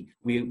certainly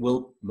we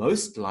will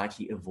most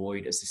likely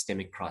avoid a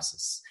systemic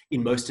crisis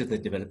in most of the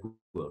developed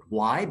world.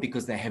 Why?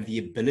 Because they have the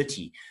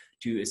ability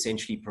to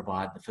essentially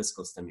provide the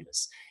fiscal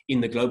stimulus. In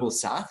the global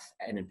south,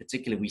 and in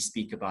particular, we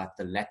speak about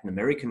the Latin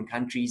American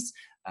countries,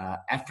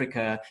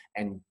 Africa,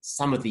 and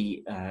some of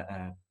the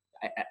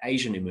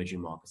Asian emerging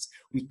markets.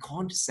 We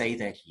can't say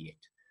that yet.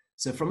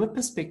 So from a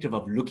perspective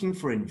of looking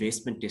for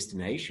investment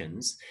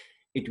destinations,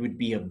 it would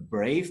be a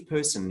brave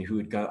person who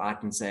would go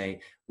out and say,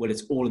 well,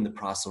 it's all in the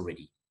price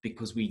already,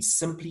 because we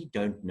simply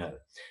don't know.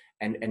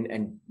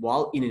 And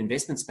while in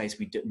investment space,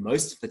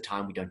 most of the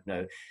time we don't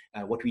know,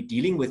 what we're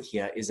dealing with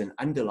here is an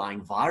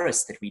underlying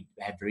virus that we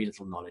have very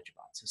little knowledge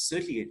about. So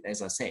certainly,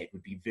 as I say, it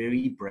would be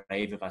very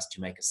brave of us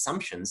to make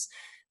assumptions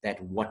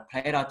that what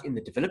played out in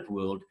the developed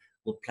world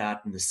will play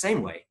out in the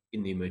same way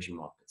in the emerging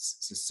markets.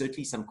 So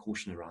certainly some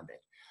caution around that.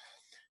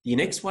 The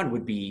next one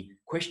would be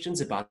questions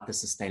about the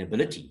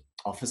sustainability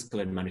of fiscal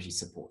and monetary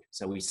support.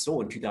 So we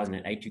saw in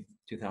 2008 to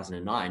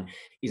 2009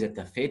 is that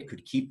the Fed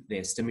could keep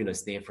their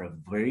stimulus there for a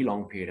very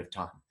long period of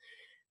time.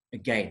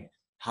 Again,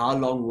 how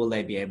long will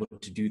they be able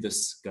to do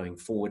this going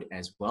forward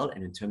as well,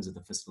 and in terms of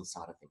the fiscal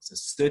side of things? So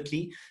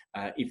certainly,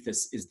 if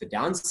this is the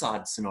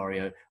downside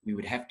scenario, we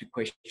would have to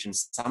question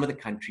some of the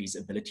countries'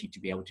 ability to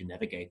be able to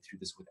navigate through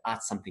this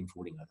without something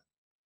falling over.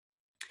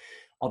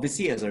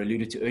 Obviously, as I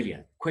alluded to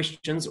earlier,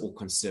 questions or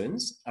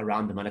concerns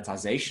around the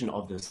monetization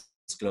of this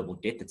global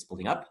debt that's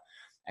building up,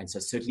 And so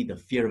certainly the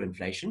fear of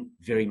inflation,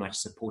 very much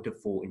supportive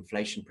for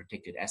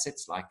inflation-protected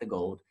assets like the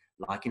gold,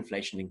 like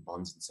inflation-linked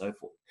bonds and so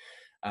forth.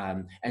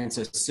 And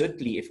so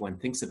certainly if one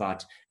thinks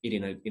about it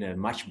in a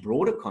much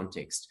broader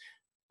context,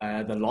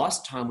 the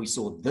last time we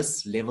saw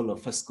this level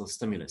of fiscal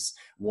stimulus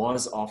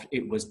was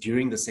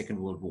during the Second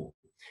World War.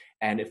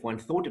 And if one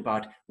thought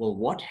about, well,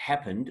 what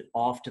happened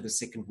after the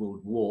Second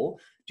World War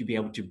to be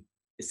able to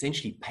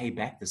essentially pay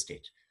back this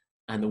debt?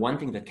 And the one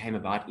thing that came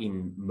about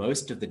in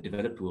most of the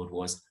developed world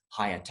was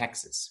higher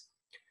taxes.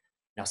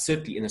 Now,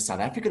 certainly in the South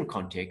African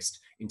context,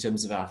 in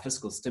terms of our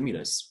fiscal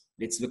stimulus,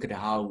 let's look at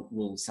how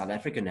will South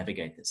Africa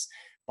navigate this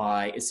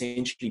by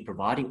essentially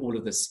providing all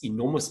of this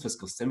enormous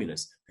fiscal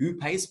stimulus. Who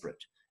pays for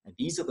it? And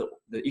these are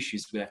the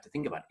issues we have to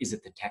think about. Is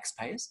it the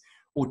taxpayers?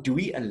 Or do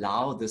we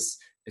allow this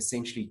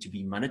essentially to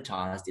be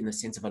monetized in the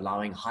sense of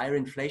allowing higher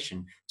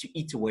inflation to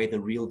eat away the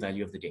real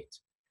value of the debt?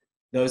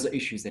 Those are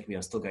issues that we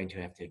are still going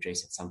to have to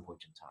address at some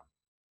point in time.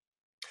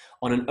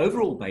 On an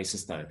overall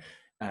basis, though,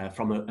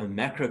 from a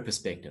macro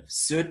perspective,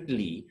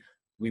 certainly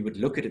we would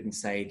look at it and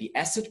say the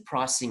asset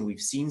pricing we've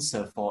seen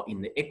so far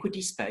in the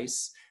equity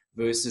space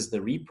versus the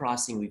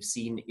repricing we've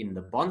seen in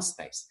the bond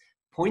space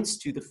points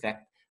to the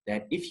fact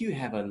that if you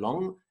have a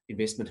long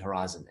investment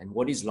horizon, and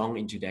what is long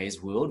in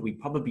today's world, we're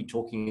probably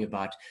talking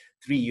about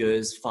 3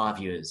 years, 5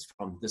 years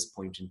from this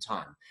point in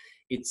time.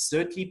 It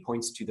certainly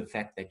points to the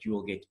fact that you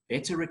will get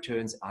better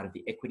returns out of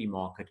the equity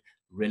market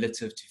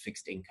relative to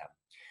fixed income.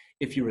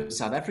 If you're a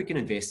South African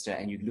investor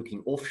and you're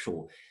looking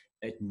offshore,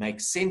 it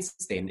makes sense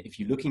then, if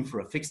you're looking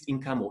for a fixed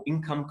income or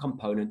income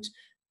component,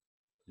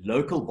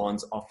 local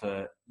bonds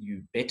offer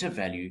you better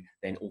value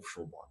than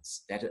offshore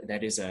bonds.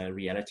 That is a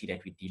reality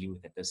that we're dealing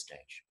with at this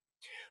stage.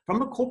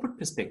 From a corporate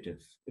perspective,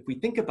 if we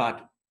think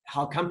about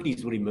how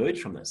companies will emerge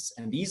from this,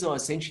 and these are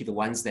essentially the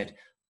ones that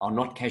are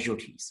not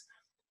casualties.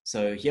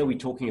 So here we're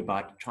talking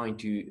about trying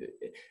to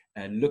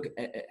look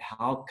at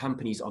how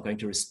companies are going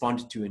to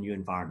respond to a new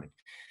environment.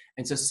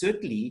 And so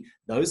certainly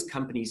those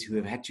companies who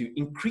have had to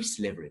increase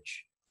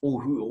leverage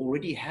or who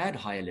already had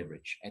higher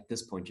leverage at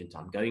this point in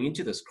time going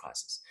into this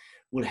crisis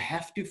will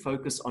have to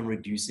focus on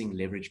reducing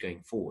leverage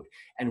going forward.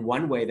 And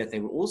one way that they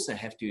will also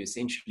have to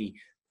essentially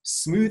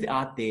smooth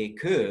out their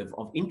curve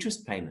of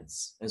interest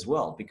payments as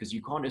well, because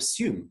you can't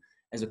assume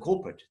as a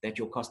corporate that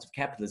your cost of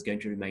capital is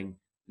going to remain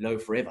low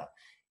forever,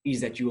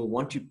 is that you will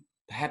want to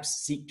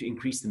perhaps seek to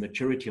increase the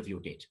maturity of your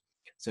debt.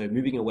 So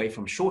moving away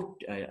from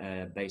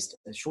short-term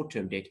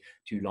debt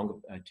to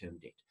longer-term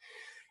debt.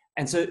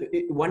 And so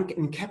one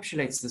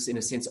encapsulates this in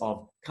a sense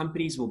of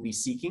companies will be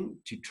seeking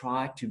to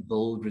try to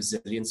build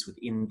resilience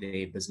within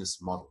their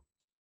business model.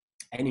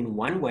 And in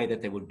one way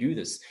that they will do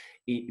this,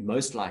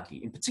 most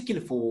likely, in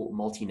particular for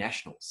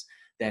multinationals,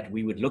 that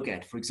we would look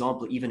at, for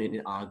example, even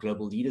in our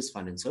Global Leaders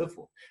Fund and so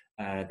forth,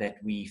 that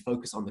we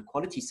focus on the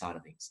quality side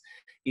of things,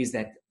 is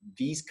that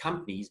these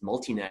companies,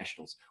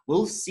 multinationals,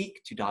 will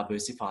seek to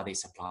diversify their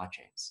supply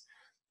chains.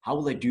 How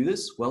will they do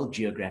this? Well,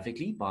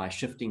 geographically, by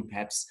shifting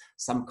perhaps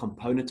some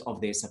component of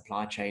their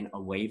supply chain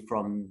away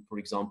from, for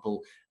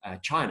example,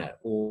 China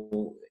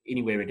or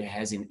anywhere it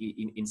has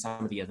in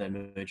some of the other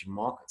emerging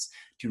markets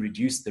to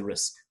reduce the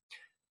risk.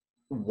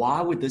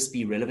 Why would this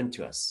be relevant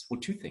to us? Well,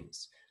 two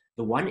things.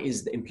 The one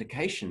is the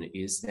implication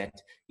is that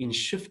in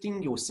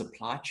shifting your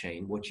supply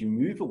chain, what you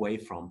move away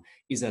from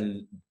is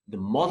the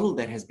model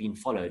that has been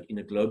followed in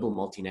a global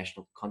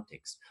multinational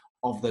context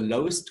of the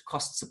lowest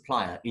cost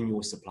supplier in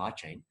your supply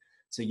chain.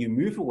 So you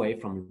move away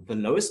from the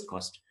lowest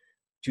cost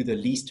to the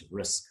least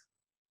risk.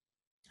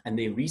 And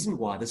the reason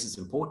why this is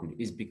important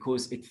is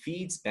because it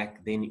feeds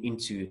back then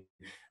into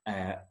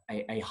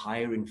a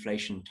higher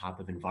inflation type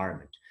of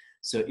environment.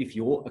 So if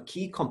you're a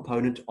key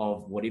component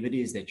of whatever it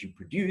is that you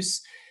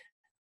produce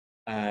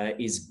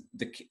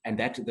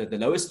the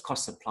lowest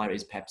cost supplier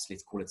is perhaps,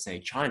 let's call it, say,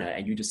 China,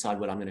 and you decide,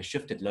 well, I'm going to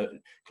shift it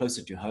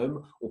closer to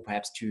home, or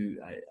perhaps to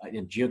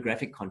in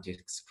geographic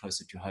context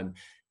closer to home,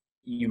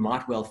 you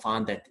might well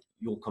find that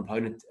your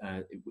component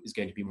is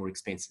going to be more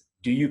expensive.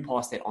 Do you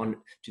pass that on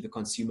to the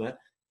consumer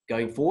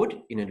going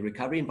forward in a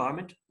recovery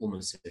environment?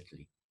 Almost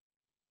certainly.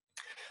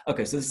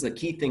 Okay, so this is a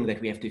key thing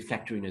that we have to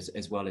factor in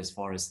as well as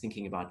far as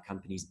thinking about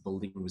companies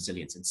building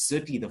resilience. And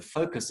certainly the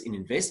focus in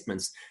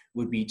investments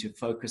would be to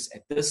focus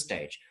at this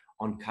stage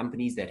on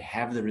companies that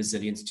have the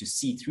resilience to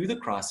see through the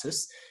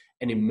crisis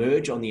and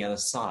emerge on the other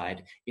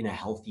side in a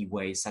healthy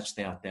way, such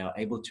that they are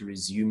able to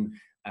resume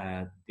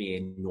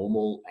their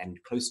normal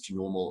and close to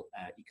normal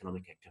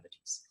economic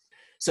activities.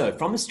 So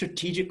from a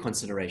strategic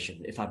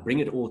consideration, if I bring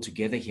it all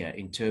together here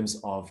in terms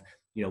of,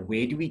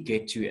 where do we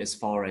get to as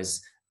far as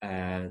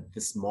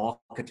this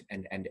market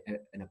and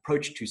an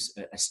approach to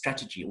a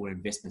strategy or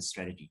investment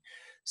strategy.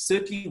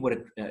 Certainly what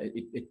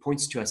it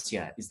points to us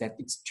here is that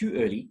it's too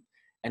early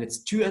and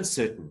it's too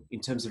uncertain in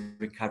terms of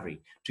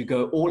recovery to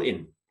go all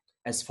in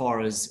as far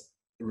as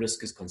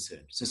risk is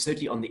concerned. So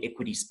certainly on the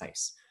equity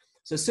space.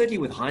 So certainly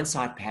with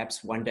hindsight,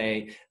 perhaps one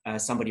day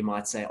somebody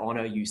might say,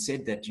 Arno, you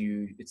said that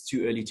it's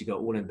too early to go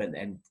all in, but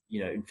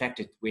in fact,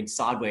 it went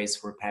sideways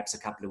for perhaps a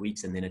couple of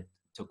weeks and then it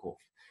took off.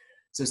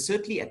 So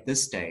certainly at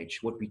this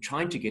stage, what we're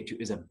trying to get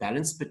to is a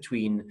balance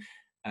between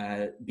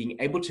being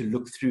able to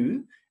look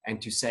through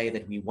and to say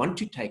that we want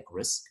to take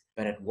risk,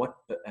 but at what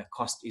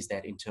cost is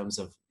that in terms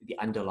of the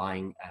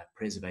underlying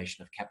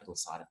preservation of capital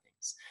side of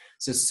things.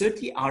 So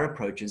certainly our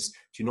approach is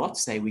to not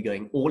say we're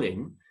going all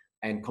in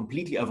and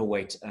completely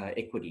overweight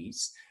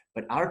equities,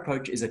 but our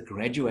approach is a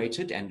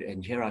graduated,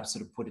 and here I've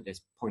sort of put it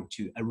as point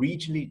two, a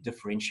regionally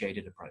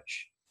differentiated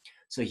approach.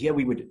 So here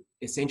we would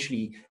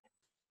essentially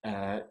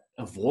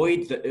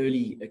avoid the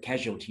early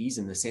casualties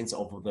in the sense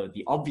of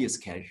the obvious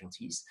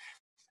casualties,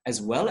 as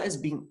well as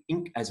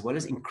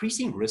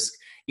increasing risk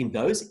in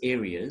those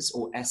areas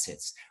or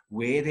assets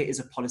where there is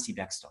a policy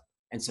backstop.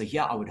 And so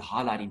here I would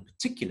highlight in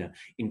particular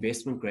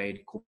investment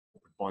grade corporate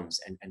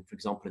bonds, and for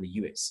example in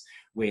the US,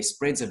 where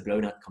spreads have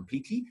blown out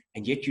completely,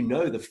 and yet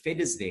the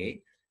Fed is there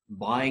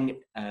buying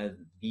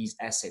these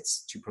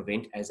assets to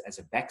prevent as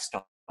a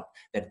backstop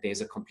that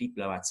there's a complete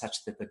blowout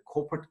such that the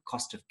corporate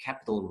cost of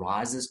capital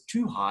rises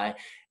too high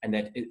and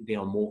that there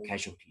are more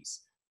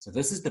casualties. So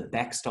this is the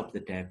backstop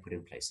that they have put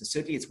in place. So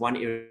certainly it's one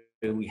area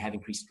where we have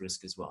increased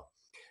risk as well.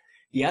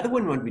 The other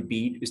one would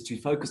be is to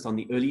focus on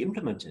the early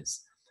implementers.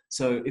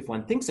 So if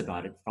one thinks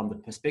about it from the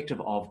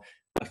perspective of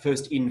a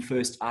first in,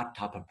 first out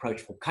type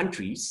approach for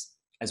countries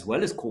as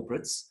well as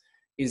corporates,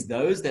 is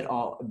those that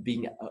are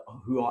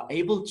who are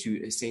able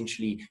to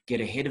essentially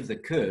get ahead of the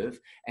curve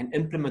and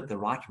implement the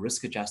right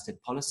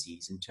risk-adjusted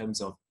policies in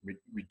terms of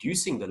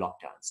reducing the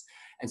lockdowns,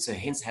 and so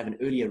hence have an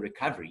earlier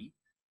recovery,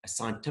 a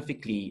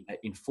scientifically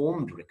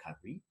informed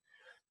recovery,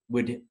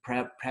 would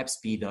perhaps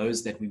be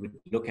those that we would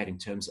look at in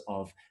terms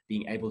of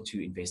being able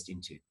to invest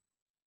into.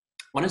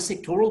 On a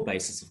sectoral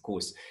basis, of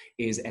course,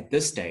 is at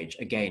this stage,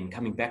 again,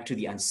 coming back to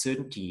the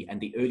uncertainty and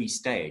the early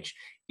stage,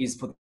 is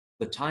for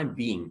the time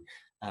being,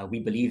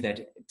 we believe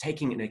that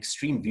taking an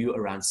extreme view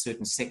around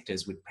certain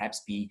sectors would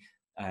perhaps be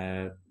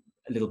a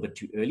little bit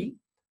too early.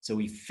 So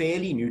we're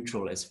fairly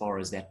neutral as far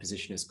as that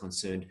position is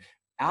concerned,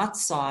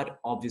 outside,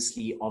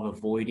 obviously, of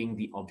avoiding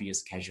the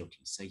obvious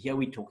casualties. So here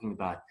we're talking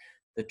about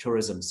the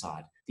tourism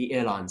side, the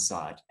airline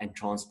side, and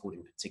transport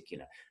in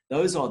particular.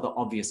 Those are the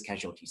obvious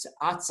casualties. So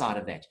outside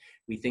of that,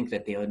 we think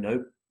that there are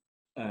no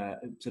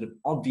sort of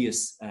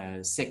obvious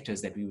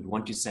sectors that we would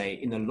want to say,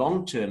 in the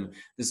long term,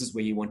 this is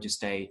where you want to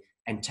stay,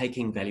 and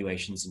taking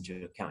valuations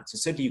into account. So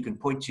certainly you can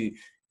point to,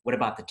 what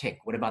about the tech?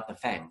 What about the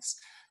FANGs?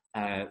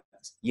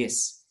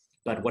 Yes,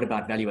 but what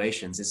about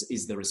valuations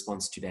is the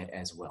response to that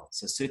as well.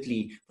 So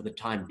certainly for the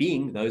time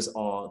being, those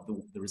are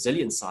the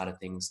resilient side of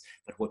things.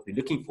 But what we're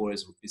looking for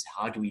is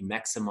how do we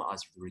maximize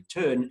the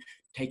return,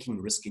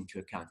 taking risk into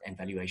account and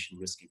valuation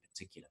risk in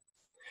particular.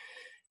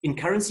 In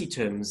currency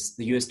terms,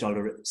 the US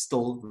dollar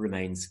still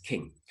remains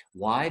king.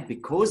 Why?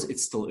 Because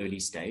it's still early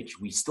stage.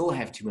 We still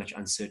have too much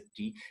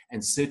uncertainty,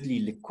 and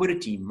certainly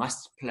liquidity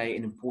must play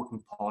an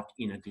important part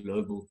in a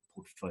global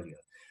portfolio.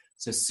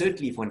 So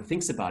certainly if one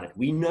thinks about it,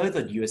 we know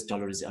that US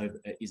dollar is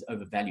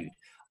overvalued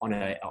on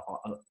a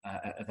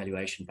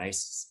valuation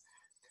basis.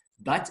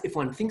 But if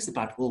one thinks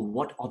about, well,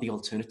 what are the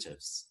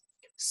alternatives?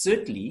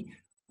 Certainly,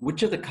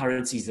 which of the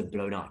currencies have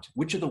blown out?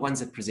 Which are the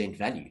ones that present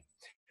value?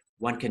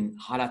 One can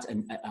highlight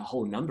a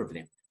whole number of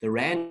them. The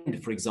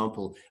Rand, for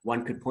example,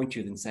 one could point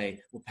to and say,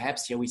 well,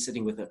 perhaps here we're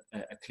sitting with a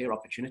clear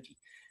opportunity.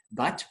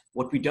 But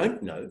what we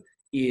don't know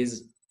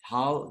is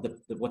how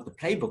what the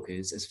playbook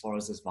is as far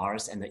as this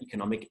virus and the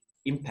economic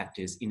impact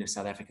is in a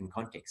South African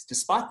context,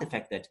 despite the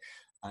fact that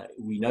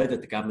we know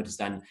that the government has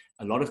done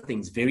a lot of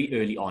things very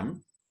early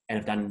on and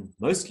have done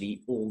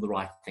mostly all the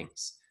right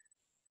things.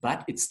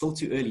 But it's still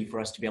too early for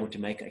us to be able to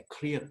make a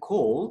clear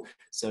call.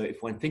 So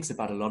if one thinks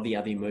about a lot of the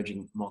other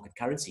emerging market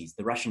currencies,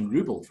 the Russian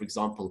ruble, for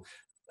example,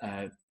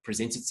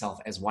 presents itself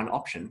as one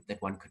option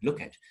that one could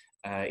look at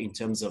in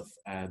terms of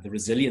the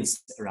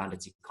resilience around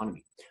its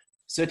economy.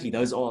 Certainly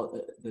those are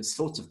the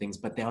sorts of things,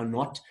 but they are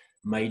not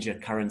major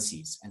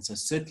currencies. And so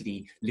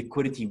certainly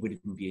liquidity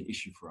wouldn't be an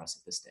issue for us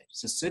at this stage.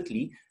 So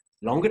certainly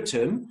longer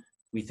term,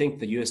 we think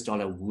the US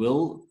dollar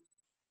will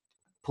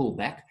pull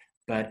back,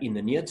 but in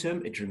the near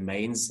term, it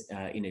remains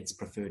in its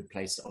preferred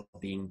place of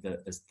being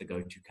the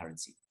go-to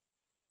currency.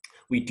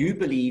 We do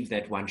believe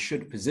that one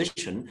should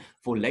position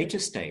for later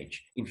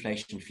stage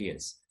inflation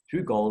fears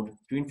through gold,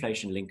 through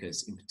inflation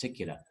linkers in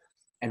particular.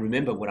 And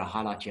remember, what I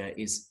highlight here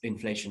is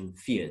inflation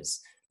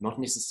fears, not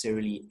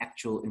necessarily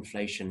actual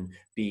inflation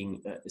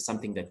being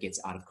something that gets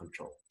out of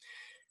control.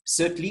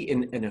 Certainly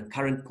in a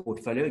current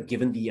portfolio,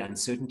 given the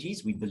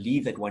uncertainties, we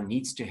believe that one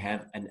needs to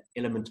have an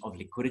element of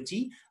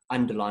liquidity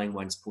underlying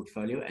one's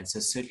portfolio. And so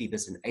certainly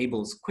this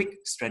enables quick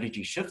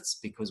strategy shifts,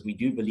 because we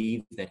do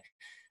believe that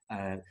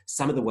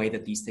some of the way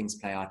that these things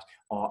play out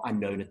are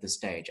unknown at this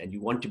stage, and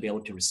you want to be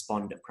able to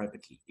respond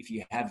appropriately. If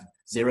you have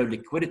zero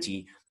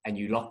liquidity and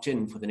you're locked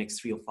in for the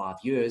next 3 or 5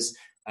 years,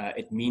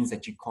 it means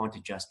that you can't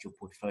adjust your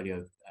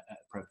portfolio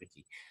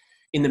appropriately.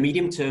 In the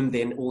medium term,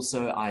 then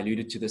also, I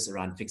alluded to this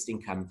around fixed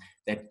income,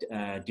 that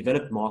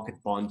developed market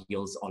bond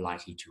yields are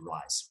likely to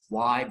rise.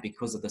 Why?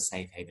 Because of the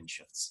safe haven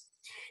shifts.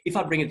 If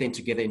I bring it then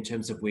together in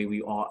terms of where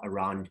we are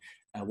around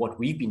what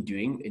we've been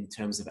doing in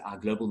terms of our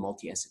global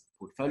multi-asset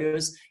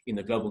portfolios, in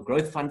the Global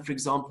Growth Fund, for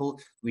example,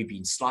 we've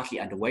been slightly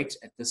underweight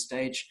at this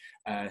stage.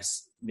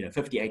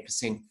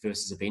 58%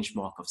 versus a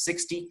benchmark of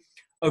 60.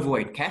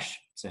 Overweight cash,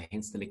 so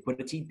hence the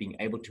liquidity, being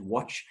able to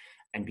watch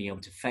and being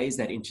able to phase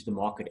that into the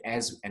market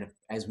as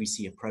we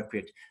see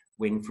appropriate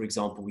when, for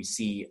example, we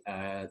see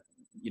the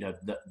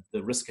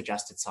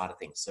risk-adjusted side of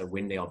things. So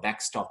when there are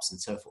backstops and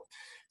so forth.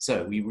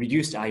 So we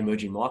reduced our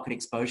emerging market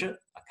exposure,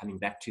 coming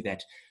back to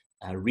that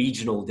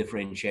regional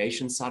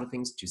differentiation side of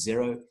things, to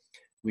zero.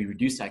 We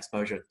reduced our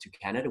exposure to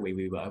Canada, where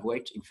we were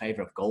overweight, in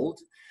favor of gold,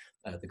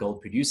 the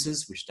gold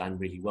producers, which done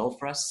really well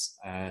for us.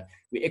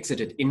 We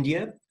exited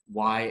India.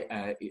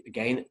 Why?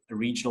 Again, a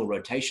regional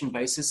rotation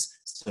basis,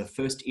 so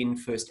first in,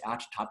 first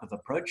out type of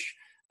approach.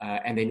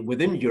 And then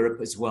within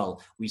Europe as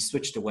well, we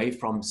switched away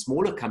from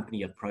smaller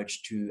company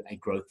approach to a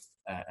growth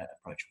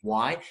approach.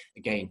 Why?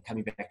 Again,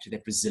 coming back to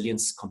that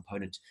resilience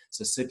component.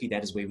 So certainly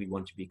that is where we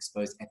want to be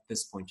exposed at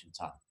this point in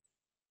time.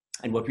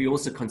 And what we're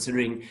also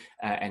considering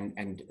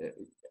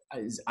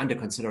is under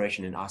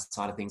consideration in our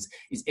side of things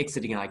is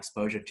exiting our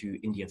exposure to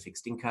India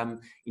fixed income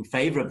in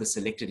favor of the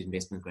selected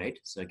investment grade.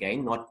 So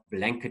again, not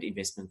blanket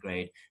investment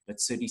grade,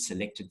 but certainly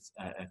selected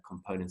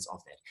components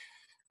of that.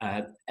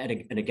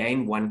 And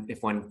again,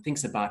 if one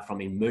thinks about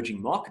from an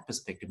emerging market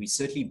perspective, we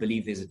certainly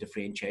believe there's a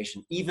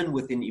differentiation even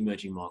within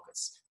emerging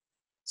markets.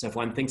 So if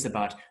one thinks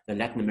about the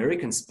Latin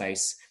American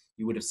space,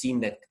 you would have seen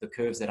that the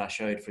curves that I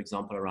showed, for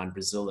example, around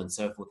Brazil and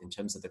so forth in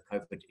terms of the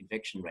COVID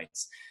infection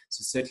rates.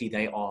 So certainly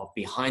they are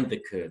behind the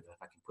curve,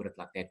 if I can put it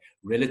like that,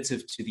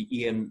 relative to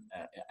the EM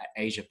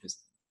Asia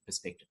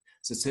perspective.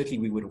 So certainly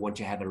we would want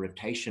to have a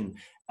rotation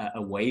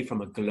away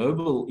from a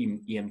global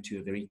EM to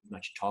a very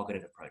much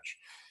targeted approach.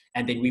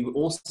 And then we were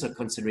also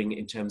considering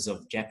in terms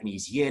of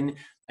Japanese yen,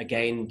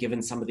 again,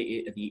 given some of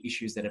the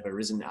issues that have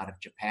arisen out of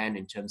Japan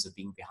in terms of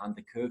being behind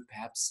the curve,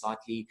 perhaps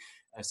slightly.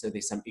 So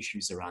there's some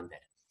issues around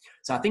that.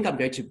 So I think I'm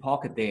going to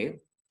park it there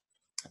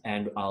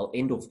and I'll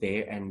end off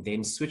there and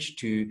then switch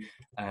to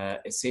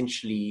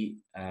essentially,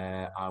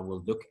 I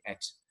will look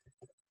at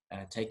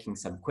taking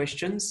some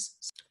questions.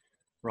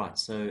 Right,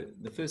 so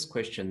the first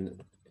question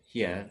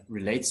here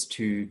relates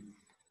to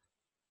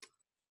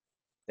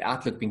the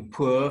outlook being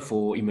poor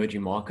for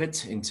emerging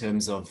markets in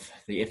terms of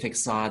the FX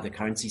side, the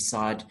currency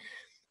side.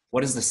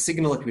 What is the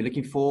signal that we're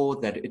looking for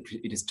that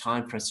it is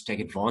time for us to take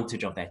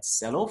advantage of that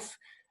sell-off?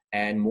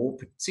 And more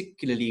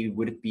particularly,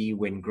 would it be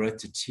when growth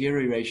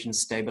deterioration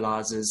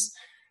stabilizes,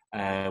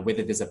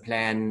 whether there's a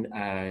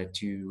plan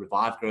to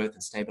revive growth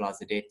and stabilize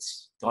the debt,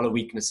 dollar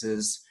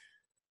weaknesses?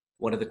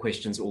 What are the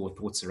questions or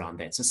thoughts around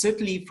that? So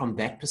certainly from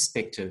that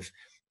perspective,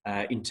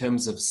 in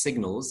terms of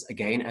signals,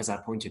 again, as I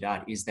pointed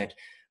out, is that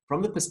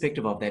from the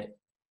perspective of that,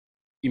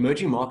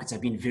 emerging markets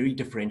have been very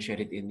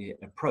differentiated in their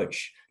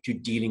approach to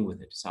dealing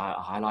with it. So I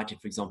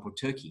highlighted, for example,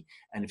 Turkey.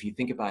 And if you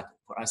think about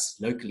for us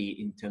locally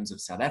in terms of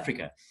South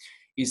Africa,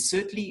 is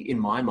certainly in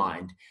my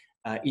mind,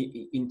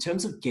 in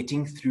terms of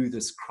getting through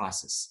this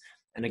crisis.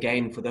 And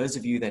again, for those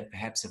of you that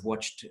perhaps have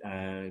watched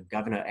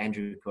Governor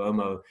Andrew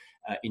Cuomo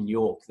in New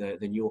York,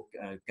 the New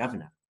York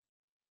governor,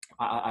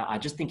 I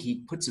just think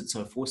he puts it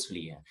so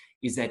forcefully here,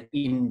 is that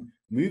in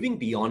moving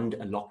beyond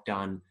a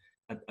lockdown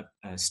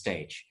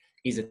stage,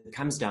 is it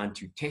comes down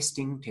to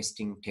testing.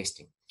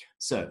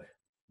 So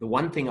the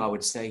one thing I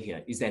would say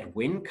here is that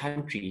when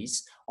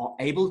countries are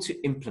able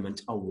to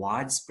implement a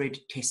widespread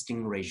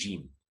testing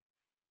regime,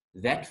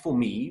 that for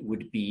me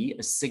would be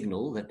a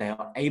signal that they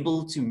are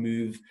able to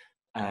move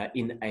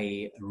in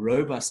a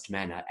robust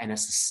manner and a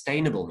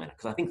sustainable manner.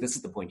 Because I think this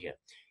is the point here,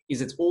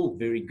 is it's all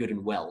very good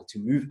and well to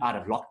move out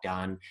of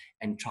lockdown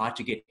and try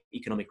to get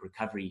economic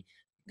recovery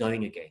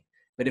going again.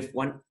 But if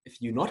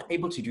you're not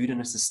able to do it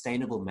in a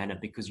sustainable manner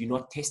because you're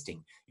not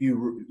testing,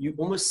 you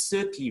almost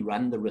certainly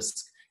run the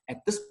risk at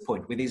this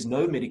point where there's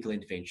no medical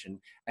intervention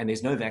and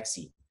there's no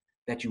vaccine,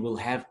 that you will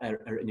have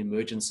an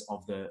emergence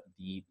of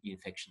the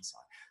infection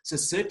side. So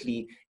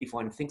certainly, if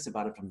one thinks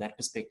about it from that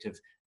perspective,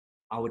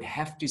 I would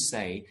have to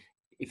say,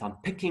 if I'm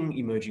picking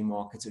emerging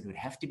markets, it would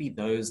have to be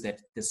those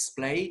that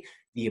display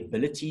the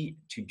ability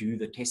to do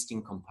the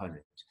testing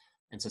component.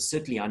 And so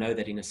certainly, I know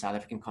that in a South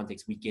African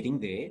context, we're getting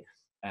there,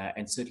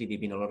 and certainly there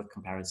have been a lot of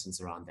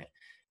comparisons around that.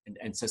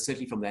 And so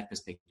certainly from that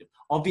perspective,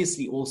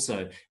 obviously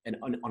also, and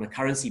on a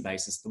currency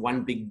basis, the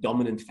one big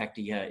dominant factor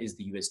here is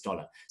the US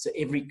dollar. So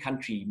every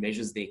country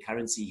measures their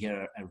currency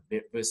here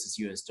versus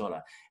US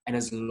dollar. And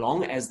as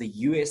long as the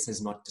US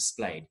has not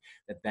displayed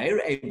that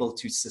they're able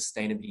to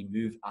sustainably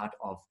move out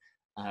of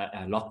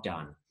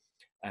lockdown,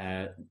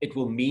 it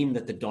will mean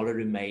that the dollar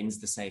remains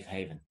the safe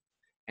haven.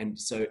 And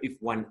so if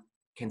one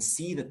can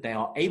see that they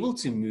are able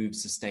to move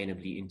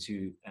sustainably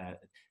into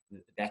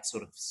that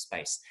sort of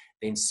space,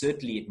 then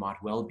certainly it might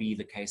well be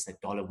the case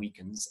that dollar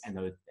weakens, and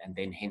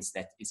then hence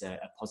that is a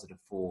positive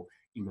for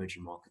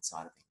emerging market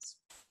side of things.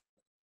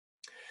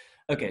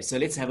 Okay, so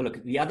let's have a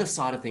look. The other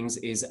side of things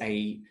is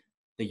the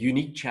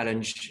unique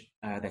challenge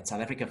that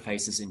South Africa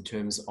faces in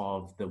terms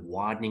of the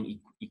widening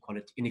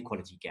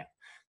inequality gap,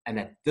 and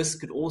that this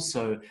could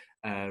also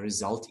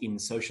result in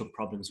social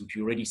problems, which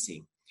we're already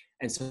seeing.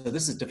 And so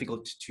this is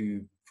difficult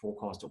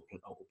forecast or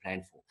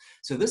plan for.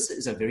 So this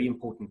is a very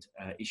important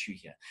issue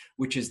here,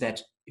 which is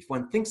that if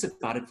one thinks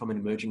about it from an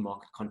emerging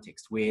market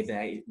context, where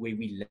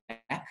we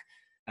lack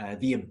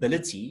the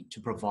ability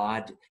to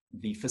provide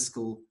the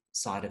fiscal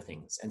side of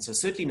things. And so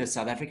certainly in a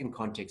South African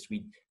context,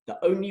 the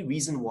only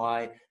reason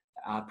why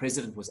our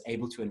president was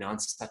able to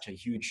announce such a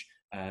huge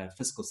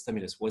fiscal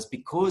stimulus was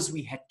because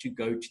we had to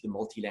go to the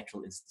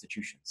multilateral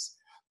institutions.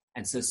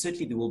 And so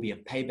certainly there will be a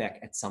payback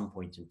at some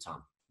point in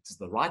time. It's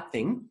the right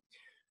thing,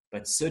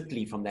 but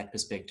certainly from that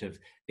perspective,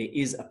 there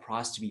is a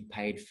price to be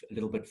paid a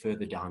little bit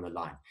further down the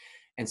line.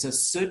 And so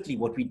certainly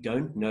what we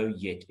don't know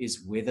yet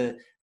is whether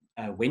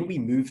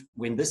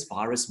when this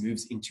virus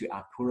moves into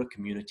our poorer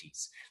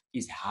communities,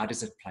 is how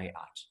does it play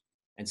out?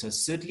 And so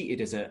certainly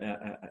it is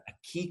a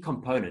key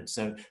component.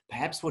 So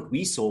perhaps what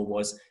we saw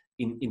was,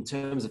 in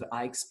terms of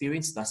our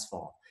experience thus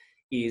far,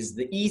 is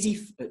the easy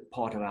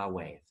part of our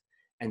wave.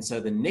 And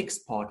so the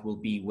next part will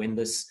be when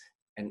this,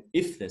 and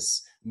if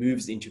this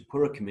moves into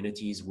poorer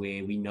communities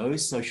where we know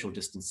social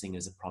distancing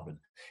is a problem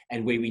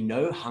and where we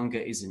know hunger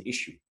is an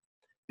issue.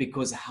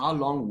 Because how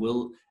long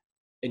will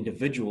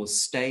individuals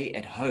stay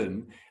at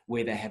home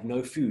where they have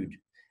no food,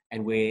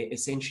 and where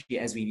essentially,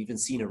 as we've even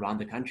seen around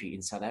the country,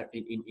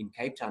 in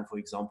Cape Town, for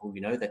example,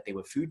 we know that there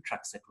were food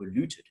trucks that were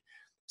looted.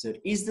 So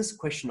it is this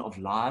question of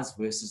lives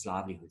versus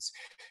livelihoods.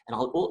 And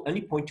I'll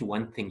only point to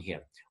one thing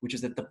here, which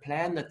is that the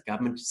plan that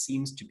government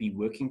seems to be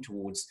working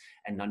towards,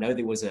 and I know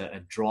there was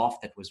a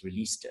draft that was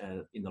released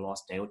in the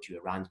last day or two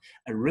around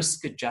a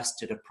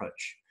risk-adjusted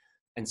approach.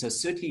 And so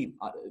certainly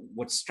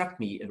what struck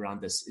me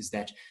around this is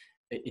that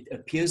it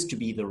appears to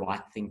be the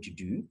right thing to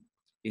do,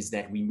 is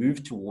that we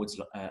move towards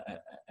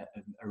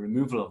a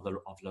removal of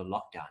the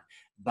lockdown,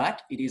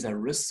 but it is a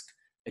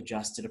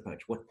risk-adjusted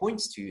approach. What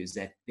points to is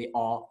that there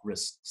are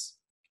risks.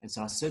 And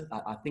so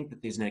I think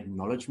that there's an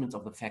acknowledgement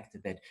of the fact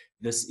that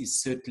this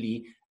is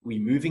certainly,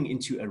 we're moving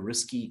into a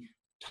risky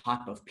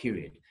type of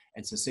period.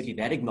 And so certainly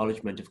that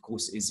acknowledgement, of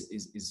course,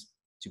 is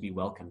to be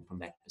welcomed from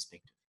that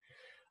perspective.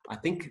 I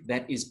think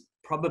that is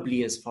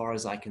probably, as far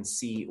as I can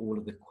see, all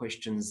of the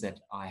questions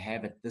that I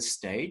have at this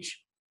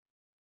stage.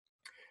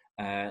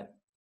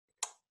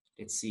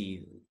 Let's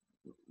see,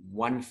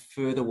 one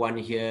further one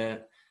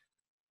here.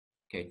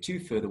 Okay, two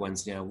further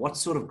ones here. What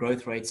sort of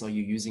growth rates are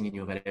you using in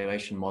your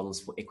valuation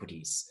models for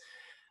equities?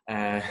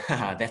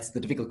 That's the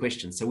difficult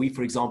question. So we,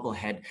 for example,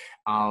 had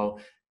our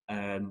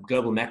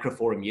global macro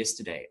forum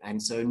yesterday.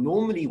 And so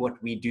normally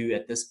what we do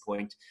at this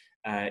point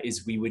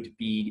is we would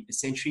be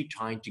essentially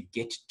trying to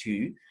get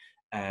to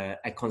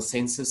a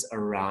consensus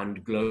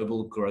around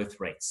global growth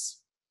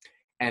rates.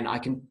 And I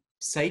can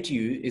say to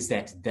you is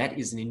that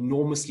is an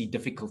enormously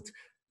difficult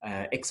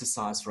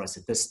exercise for us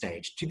at this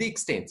stage, to the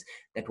extent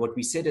that what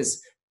we said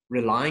is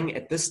relying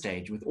at this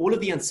stage, with all of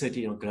the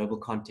uncertainty in a global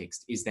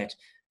context, is that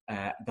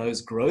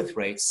those growth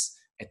rates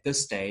at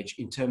this stage,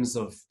 in terms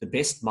of the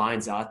best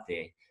minds out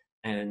there,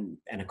 and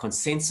a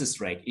consensus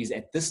rate is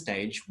at this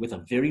stage, with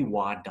a very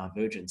wide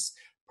divergence,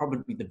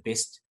 probably the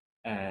best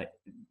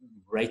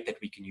rate that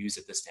we can use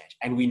at this stage.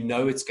 And we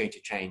know it's going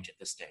to change at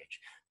this stage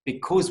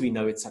because we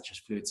know it's such a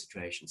fluid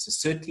situation. So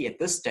certainly at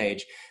this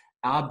stage,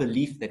 our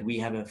belief that we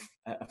have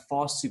a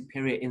far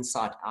superior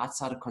insight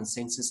outside of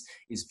consensus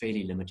is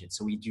fairly limited.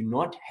 So we do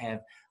not have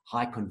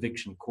high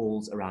conviction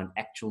calls around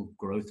actual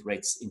growth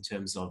rates in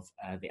terms of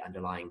the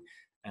underlying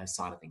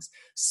side of things.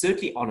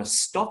 Certainly on a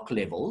stock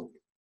level,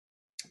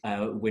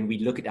 when we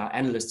look at, our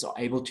analysts are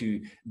able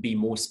to be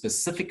more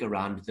specific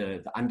around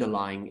the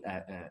underlying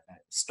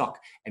stock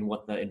and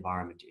what the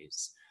environment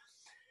is.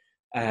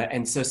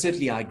 And so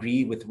certainly I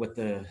agree with what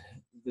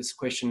this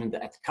question,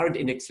 that at the current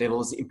index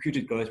levels,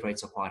 imputed growth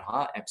rates are quite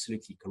high,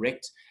 absolutely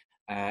correct.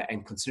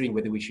 And considering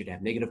whether we should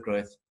have negative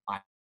growth, I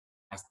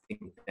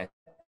think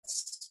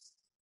that's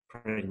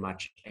pretty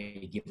much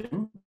a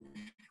given.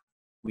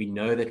 We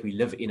know that we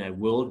live in a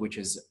world which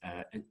is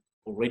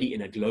already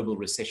in a global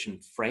recession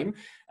frame.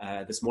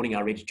 This morning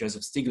I read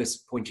Joseph Stiglitz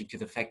pointing to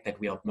the fact that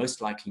we are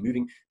most likely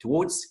moving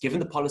towards, given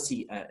the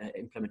policy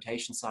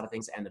implementation side of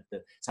things and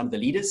some of the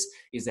leaders,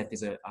 is that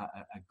there's a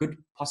good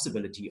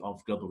possibility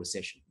of global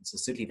recession. And so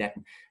certainly that,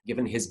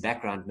 given his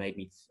background, made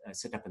me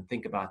sit up and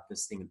think about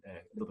this thing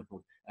a little bit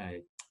more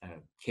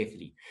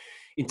carefully.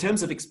 In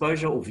terms of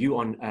exposure or view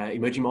on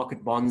emerging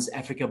market bonds,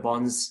 Africa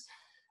bonds,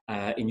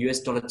 in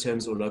US dollar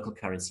terms or local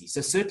currency.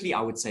 So certainly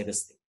I would say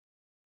this thing,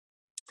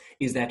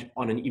 is that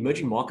on an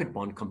emerging market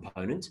bond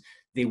component,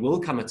 there will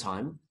come a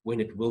time when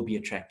it will be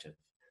attractive.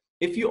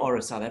 If you are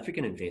a South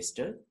African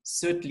investor,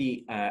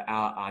 certainly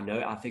I know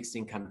our fixed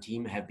income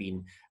team have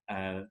been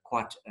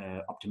quite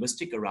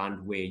optimistic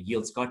around where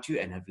yields got to,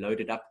 and have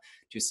loaded up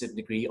to a certain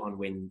degree on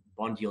when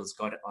bond yields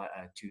got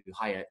to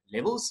higher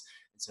levels.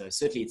 So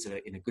certainly it's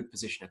in a good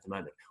position at the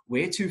moment.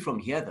 Where to from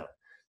here though?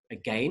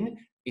 Again,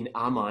 in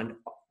our mind,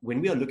 when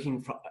we are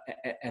looking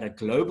at a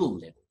global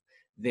level,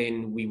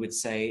 then we would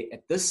say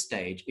at this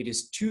stage, it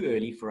is too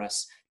early for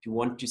us to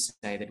want to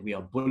say that we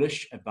are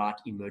bullish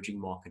about emerging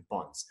market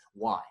bonds.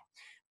 Why?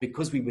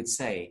 Because we would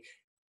say,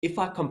 if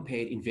I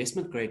compared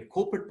investment grade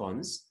corporate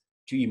bonds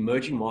to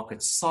emerging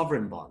market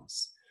sovereign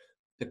bonds,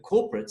 The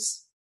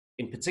corporates,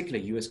 in particular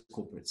US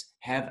corporates,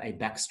 have a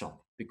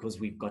backstop because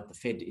we've got the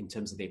Fed in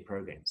terms of their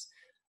programs.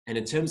 And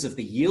in terms of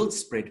the yield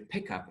spread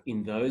pickup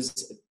in those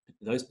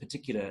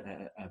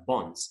particular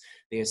bonds,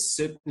 there's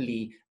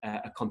certainly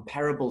a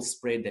comparable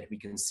spread that we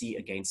can see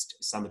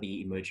against some of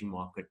the emerging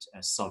market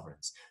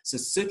sovereigns. So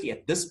certainly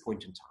at this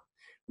point in time,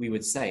 we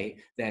would say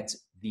that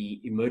the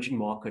emerging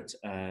market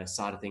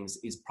side of things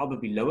is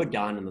probably lower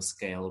down on the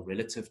scale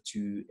relative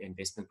to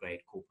investment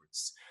grade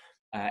corporates.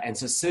 And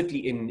so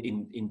certainly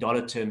in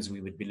dollar terms,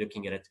 we would be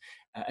looking at it.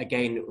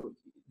 Again,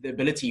 the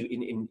ability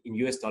in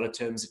US dollar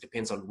terms, it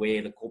depends on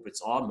where the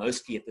corporates are.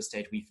 Mostly at this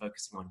stage, we're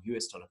focusing on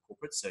US dollar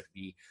corporates, so it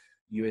would be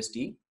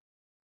USD,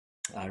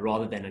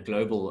 rather than a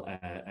global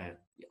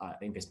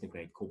investment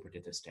grade corporate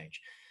at this stage.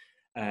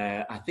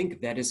 I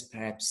think that is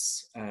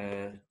perhaps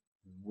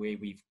where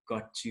we've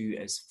got to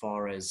as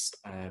far as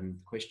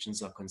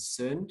questions are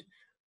concerned.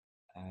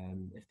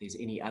 If there's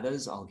any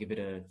others, I'll give it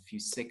a few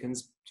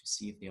seconds to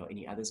see if there are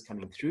any others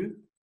coming through.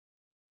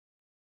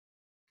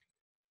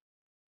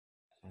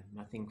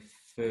 Nothing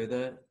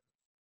further.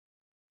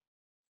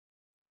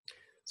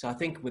 So I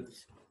think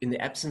in the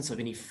absence of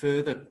any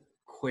further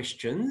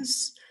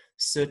questions,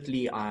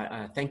 certainly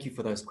I thank you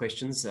for those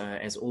questions.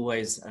 As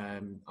always,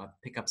 I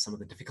pick up some of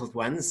the difficult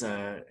ones.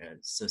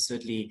 So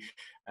certainly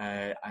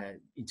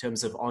in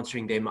terms of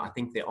answering them, I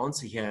think the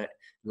answer here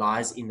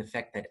lies in the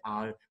fact that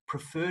our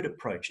preferred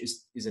approach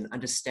is an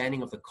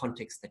understanding of the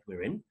context that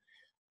we're in.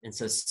 And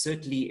so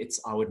certainly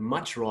I would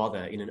much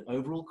rather in an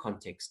overall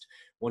context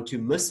want to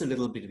miss a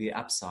little bit of the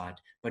upside,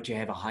 but to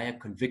have a higher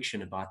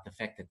conviction about the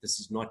fact that this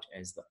is not,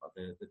 as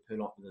the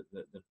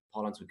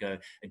parlance would go,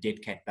 a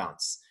dead cat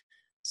bounce.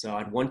 So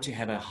I'd want to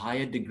have a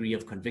higher degree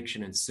of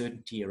conviction and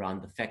certainty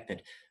around the fact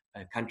that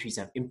countries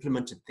have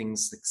implemented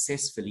things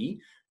successfully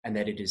and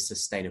that it is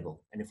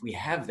sustainable. And if we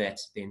have that,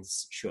 then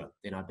sure,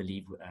 then I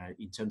believe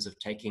in terms of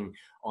taking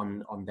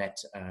on that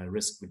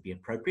risk would be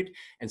appropriate.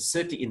 And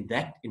certainly in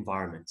that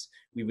environment,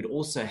 we would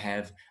also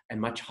have a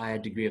much higher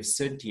degree of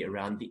certainty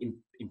around the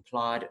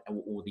implied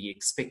or the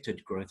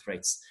expected growth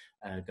rates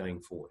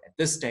going forward. At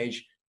this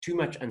stage, too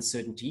much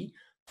uncertainty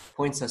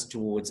points us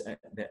towards,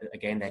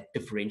 again, that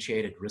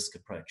differentiated risk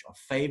approach of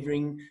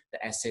favoring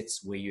the assets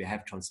where you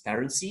have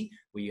transparency,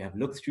 where you have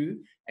look-through,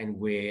 and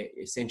where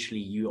essentially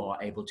you are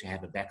able to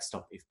have a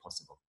backstop if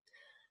possible.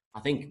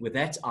 I think with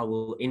that, I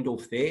will end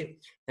off there.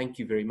 Thank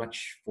you very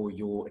much for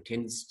your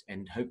attendance,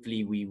 and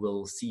hopefully we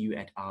will see you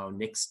at our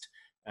next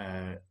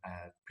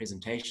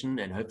presentation,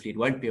 and hopefully it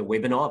won't be a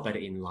webinar, but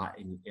in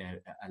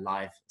a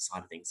live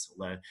side of things.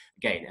 Although,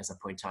 again, as I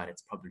point out,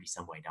 it's probably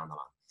some way down the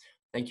line.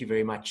 Thank you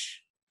very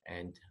much,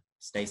 and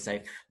stay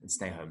safe and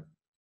stay home.